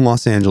from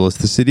Los Angeles,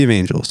 the City of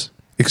Angels,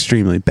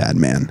 Extremely Bad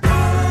Man.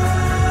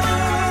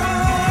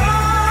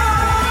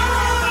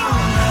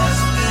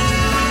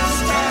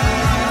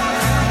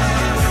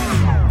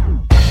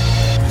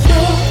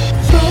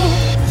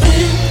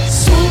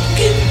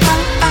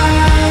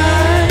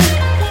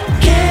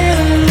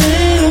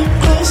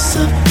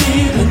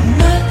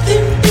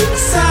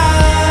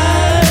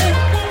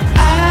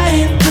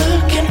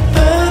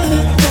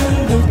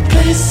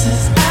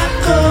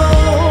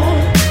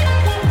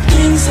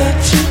 Things that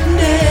you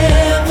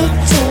never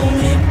told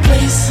me,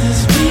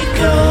 places we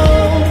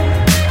go.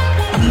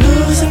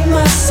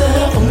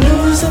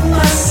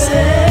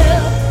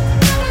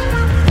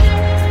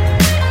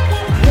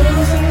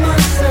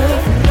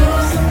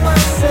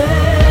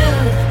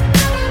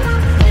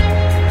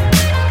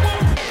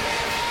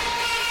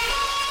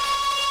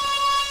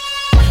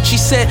 She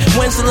said,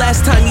 when's the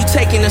last time you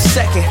taken a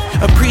second?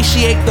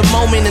 Appreciate the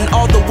moment and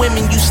all the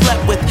women you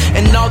slept with,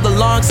 and all the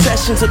long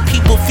sessions of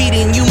people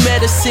feeding you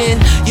medicine.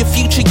 Your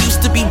future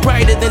used to be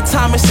brighter than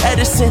Thomas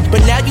Edison,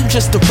 but now you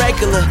just a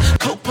regular.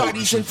 Coke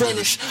parties in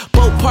Venice,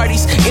 boat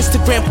parties,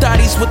 Instagram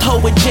thotties with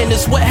hoe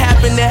agendas. What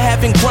happened to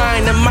having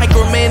grind and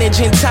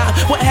micromanaging time?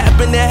 What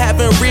happened to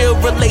having real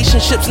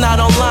relationships not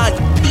online?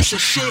 You piece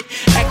of shit,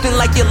 acting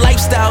like your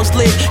lifestyle's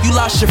lit. You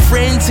lost your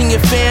friends and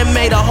your fam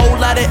made a whole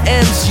lot of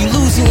M's. You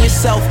losing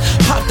yourself,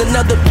 popped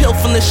another pill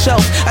from the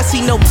shelf. I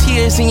see no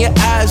tears in your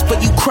eyes,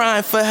 but you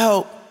crying for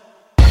help.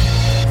 You're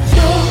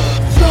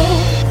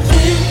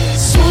blowing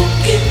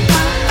smoke in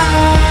my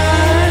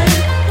eye.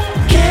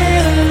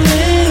 Get a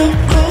little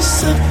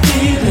closer,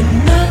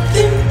 feeling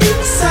nothing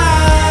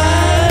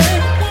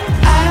inside.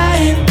 I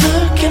ain't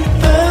looking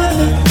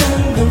further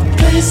than the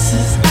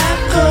places I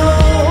go.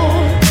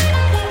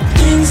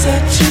 Things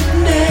that you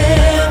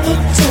never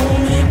told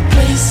me,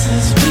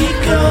 places we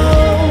go.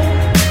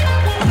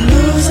 I'm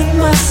losing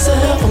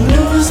myself, I'm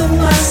losing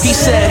myself. He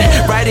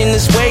said, riding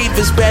this wave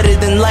is better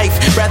than life.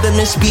 Rather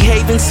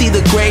misbehave and see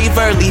the grave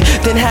early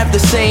than have the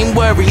same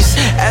worries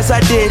as I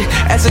did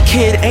as a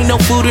kid. Ain't no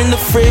food in the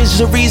fridge,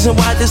 the reason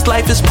why this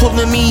life is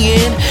pulling me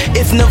in.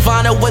 If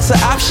Nirvana was an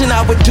option,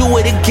 I would do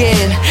it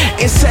again.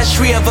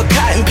 Ancestry of a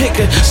cotton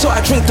picker, so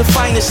I drink the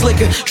finest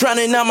liquor.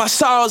 Drowning out my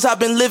sorrows, I've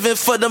been living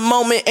for the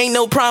moment. Ain't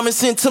no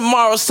promise in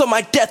tomorrow, so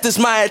my death is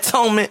my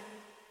atonement.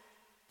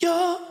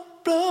 You're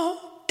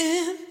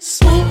blowing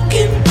smoke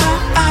in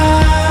my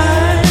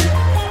eye.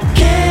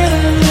 Get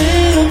a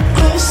little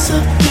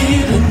closer,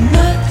 feeling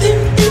nothing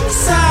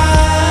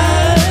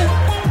inside.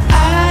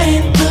 I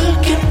ain't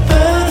looking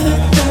further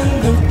than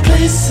the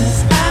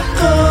places I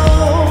go.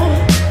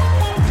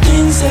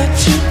 Things that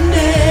you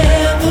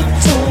never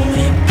told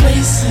me,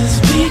 places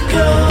we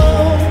go.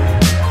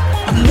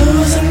 I'm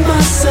losing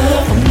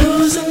myself, I'm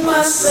losing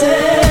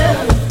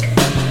myself.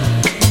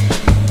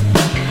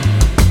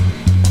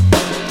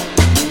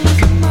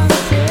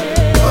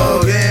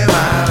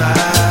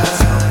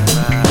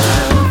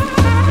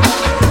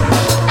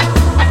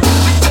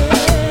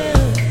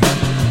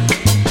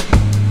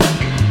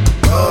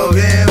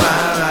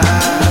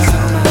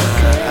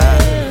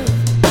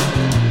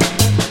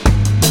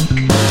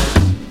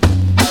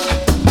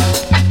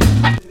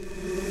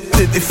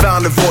 They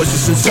found the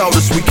voices and told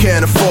us we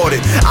can't afford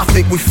it. I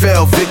think we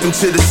fell victim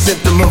to the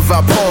symptom of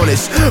our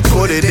opponents.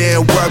 Put it in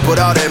work, but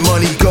all that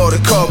money go to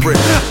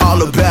corporate. All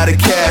about the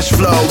cash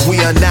flow,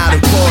 we are not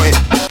important.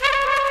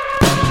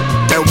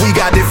 And we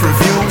got different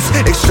views,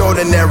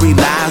 extraordinary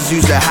lies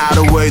used to hide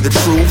away the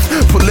truth.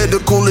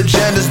 Political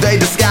agendas, they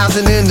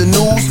disguising in the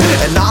news.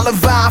 And all of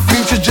our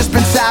futures just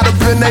been tied up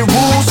in their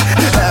rules.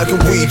 How can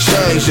we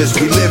change this?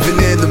 We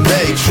living in the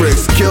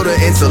matrix. Kill the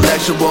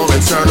intellectual and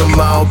turn them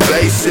all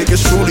basic.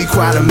 It's truly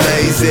quite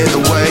amazing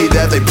the way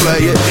that they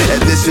play it.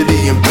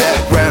 Ethnicity and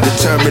background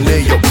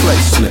determining your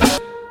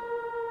placement.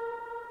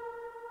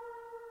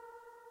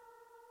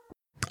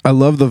 I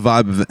love the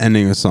vibe of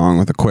ending a song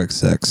with a quick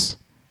six.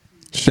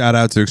 Shout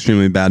out to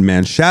Extremely Bad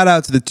Man. Shout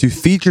out to the two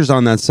features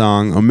on that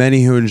song,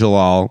 Omenihu and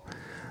Jalal.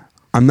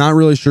 I'm not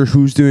really sure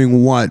who's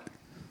doing what.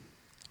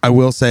 I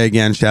will say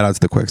again, shout out to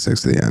the quick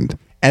six at the end.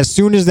 As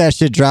soon as that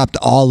shit dropped,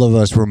 all of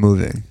us were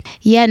moving.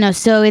 Yeah, no.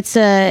 So it's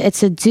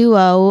a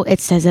duo. It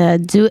says a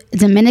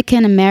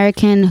Dominican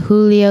American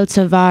Julio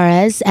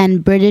Tavares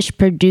and British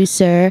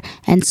producer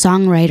and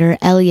songwriter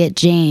Elliot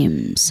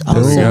James,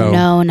 also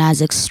known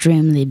as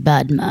Extremely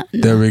Bad Man.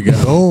 There we go.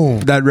 Oh,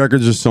 that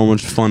record's just so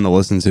much fun to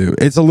listen to.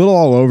 It's a little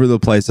all over the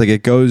place. Like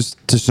it goes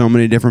to so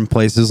many different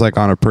places, like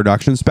on a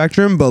production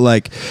spectrum, but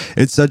like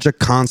it's such a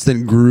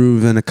constant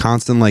groove and a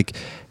constant like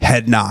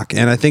head knock.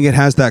 And I think it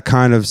has that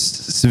kind of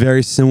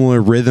very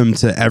similar rhythm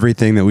to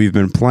everything that we've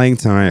been playing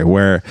tonight,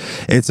 where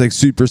it's like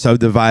super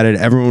subdivided.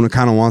 Everyone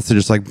kind of wants to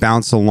just like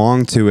bounce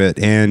along to it.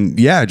 And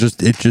yeah, it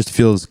just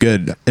feels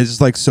good. It's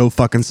just like so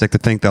fucking sick to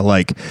think that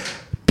like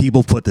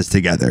people put this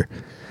together.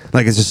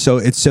 Like it's so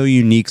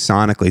unique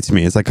sonically to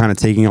me. It's like kind of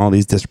taking all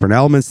these disparate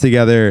elements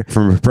together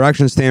from a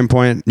production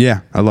standpoint. Yeah,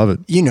 I love it.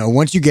 You know,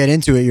 once you get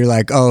into it, you're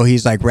like, oh,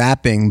 he's like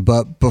rapping.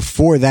 But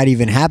before that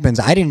even happens,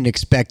 I didn't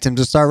expect him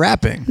to start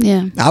rapping.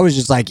 Yeah. I was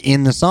just like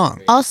in the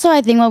song. Also,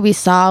 I think what we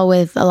saw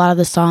with a lot of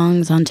the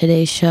songs on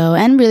today's show,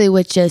 and really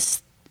with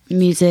just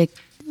music,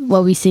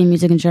 what we see in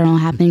music in general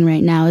happening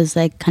right now, is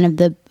like kind of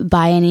the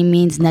by any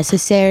means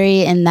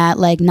necessary, and that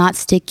like not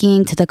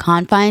sticking to the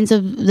confines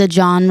of the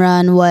genre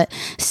and what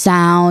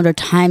sound or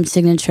time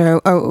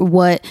signature or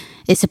what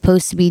is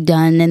supposed to be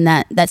done in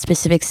that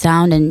specific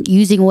sound, and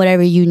using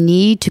whatever you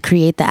need to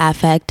create the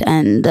affect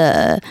and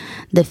the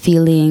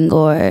feeling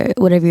or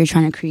whatever you're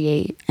trying to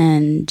create,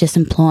 and just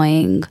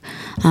employing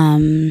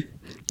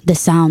the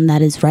sound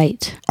that is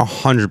right.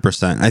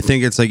 100%. I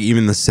think it's like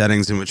even the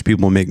settings in which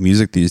people make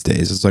music these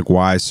days. It's like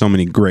why so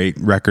many great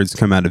records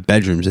come out of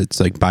bedrooms. It's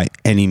like by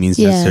any means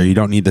necessary. You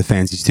don't need the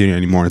fancy studio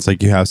anymore. It's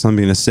like you have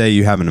something to say,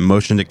 you have an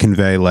emotion to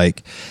convey,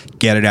 like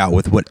get it out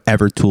with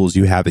whatever tools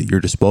you have at your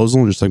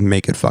disposal and just like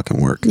make it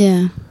fucking work.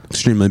 Yeah.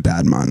 Extremely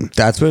Bad Man.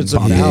 That's what it's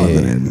about.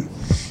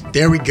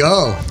 There we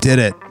go. Did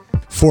it.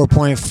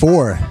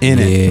 4.4. In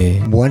it.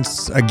 Yeah.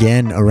 Once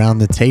again around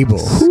the table.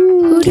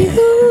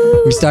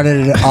 We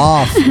started it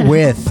off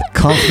with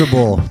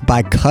Comfortable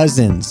by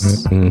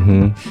Cousins.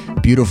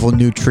 Beautiful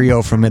new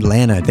trio from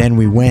Atlanta. Then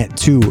we went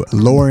to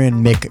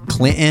Lauren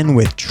McClinton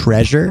with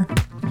Treasure.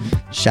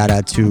 Shout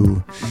out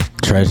to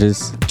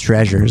Treasures,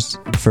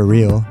 for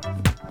real.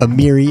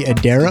 Amiri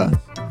Adara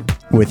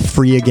with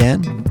Free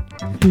Again.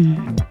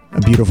 A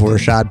beautiful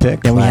Rashad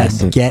pick. Then we had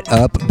Classic. Get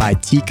Up by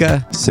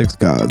Tika. Six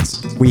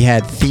Gods. We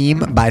had Theme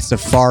by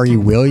Safari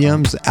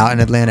Williams out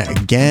in Atlanta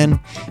again.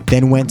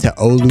 Then went to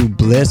Olu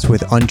Bliss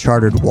with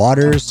Uncharted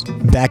Waters.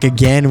 Back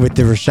again with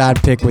the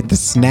Rashad pick with the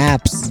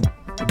Snaps.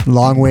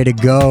 Long Way to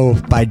Go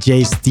by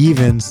Jay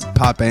Stevens.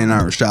 Pop A and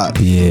R shot.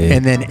 Yeah.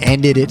 And then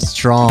ended it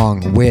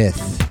strong with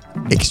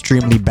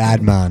Extremely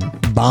Bad Man,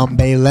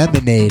 Bombay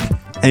Lemonade.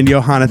 And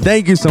Johanna,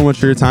 thank you so much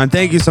for your time.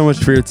 Thank you so much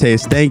for your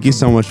taste. Thank you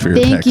so much for your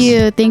Thank picks.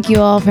 you. Thank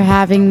you all for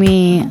having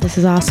me. This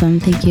is awesome.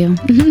 Thank you.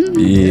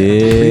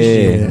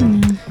 Yeah.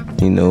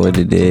 You know what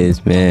it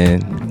is,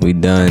 man. We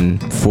done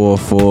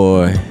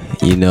 4-4.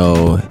 You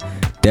know,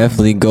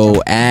 definitely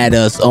go add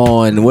us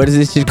on. What is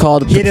this shit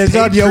called? Hit us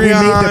up, yo. We made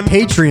the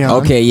Patreon.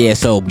 Okay, yeah,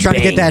 so Trying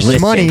to get that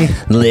money.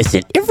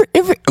 Listen,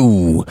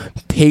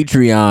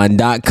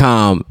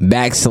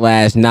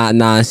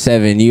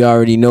 patreon.com/not97. You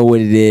already know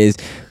what it is.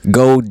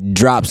 Go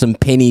drop some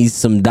pennies,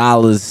 some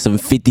dollars, some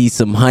 50s,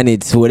 some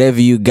hundreds, whatever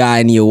you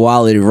got in your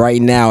wallet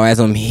right now as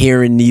I'm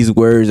hearing these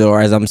words or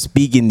as I'm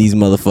speaking these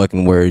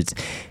motherfucking words.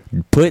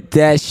 Put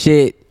that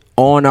shit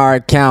on our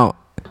account.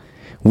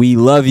 We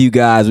love you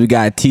guys. We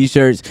got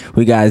t-shirts,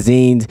 we got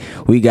zines,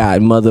 we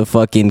got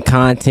motherfucking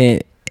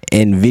content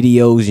and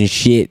videos and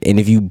shit. And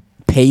if you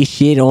pay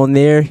shit on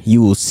there,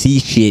 you will see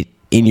shit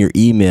in your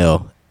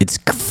email. It's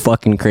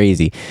fucking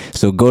crazy.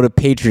 So go to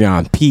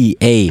Patreon,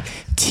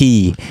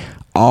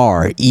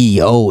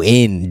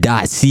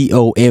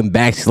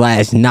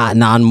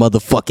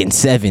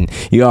 patreon.com/not-non-motherfucking-7.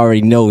 You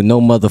already know,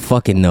 no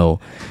motherfucking know.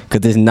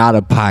 Because this is not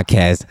a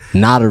podcast,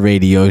 not a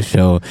radio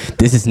show.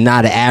 This is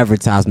not an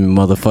advertisement,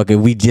 motherfucker.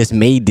 We just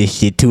made this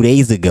shit 2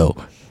 days ago.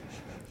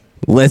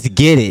 Let's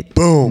get it.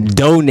 Boom.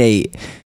 Donate.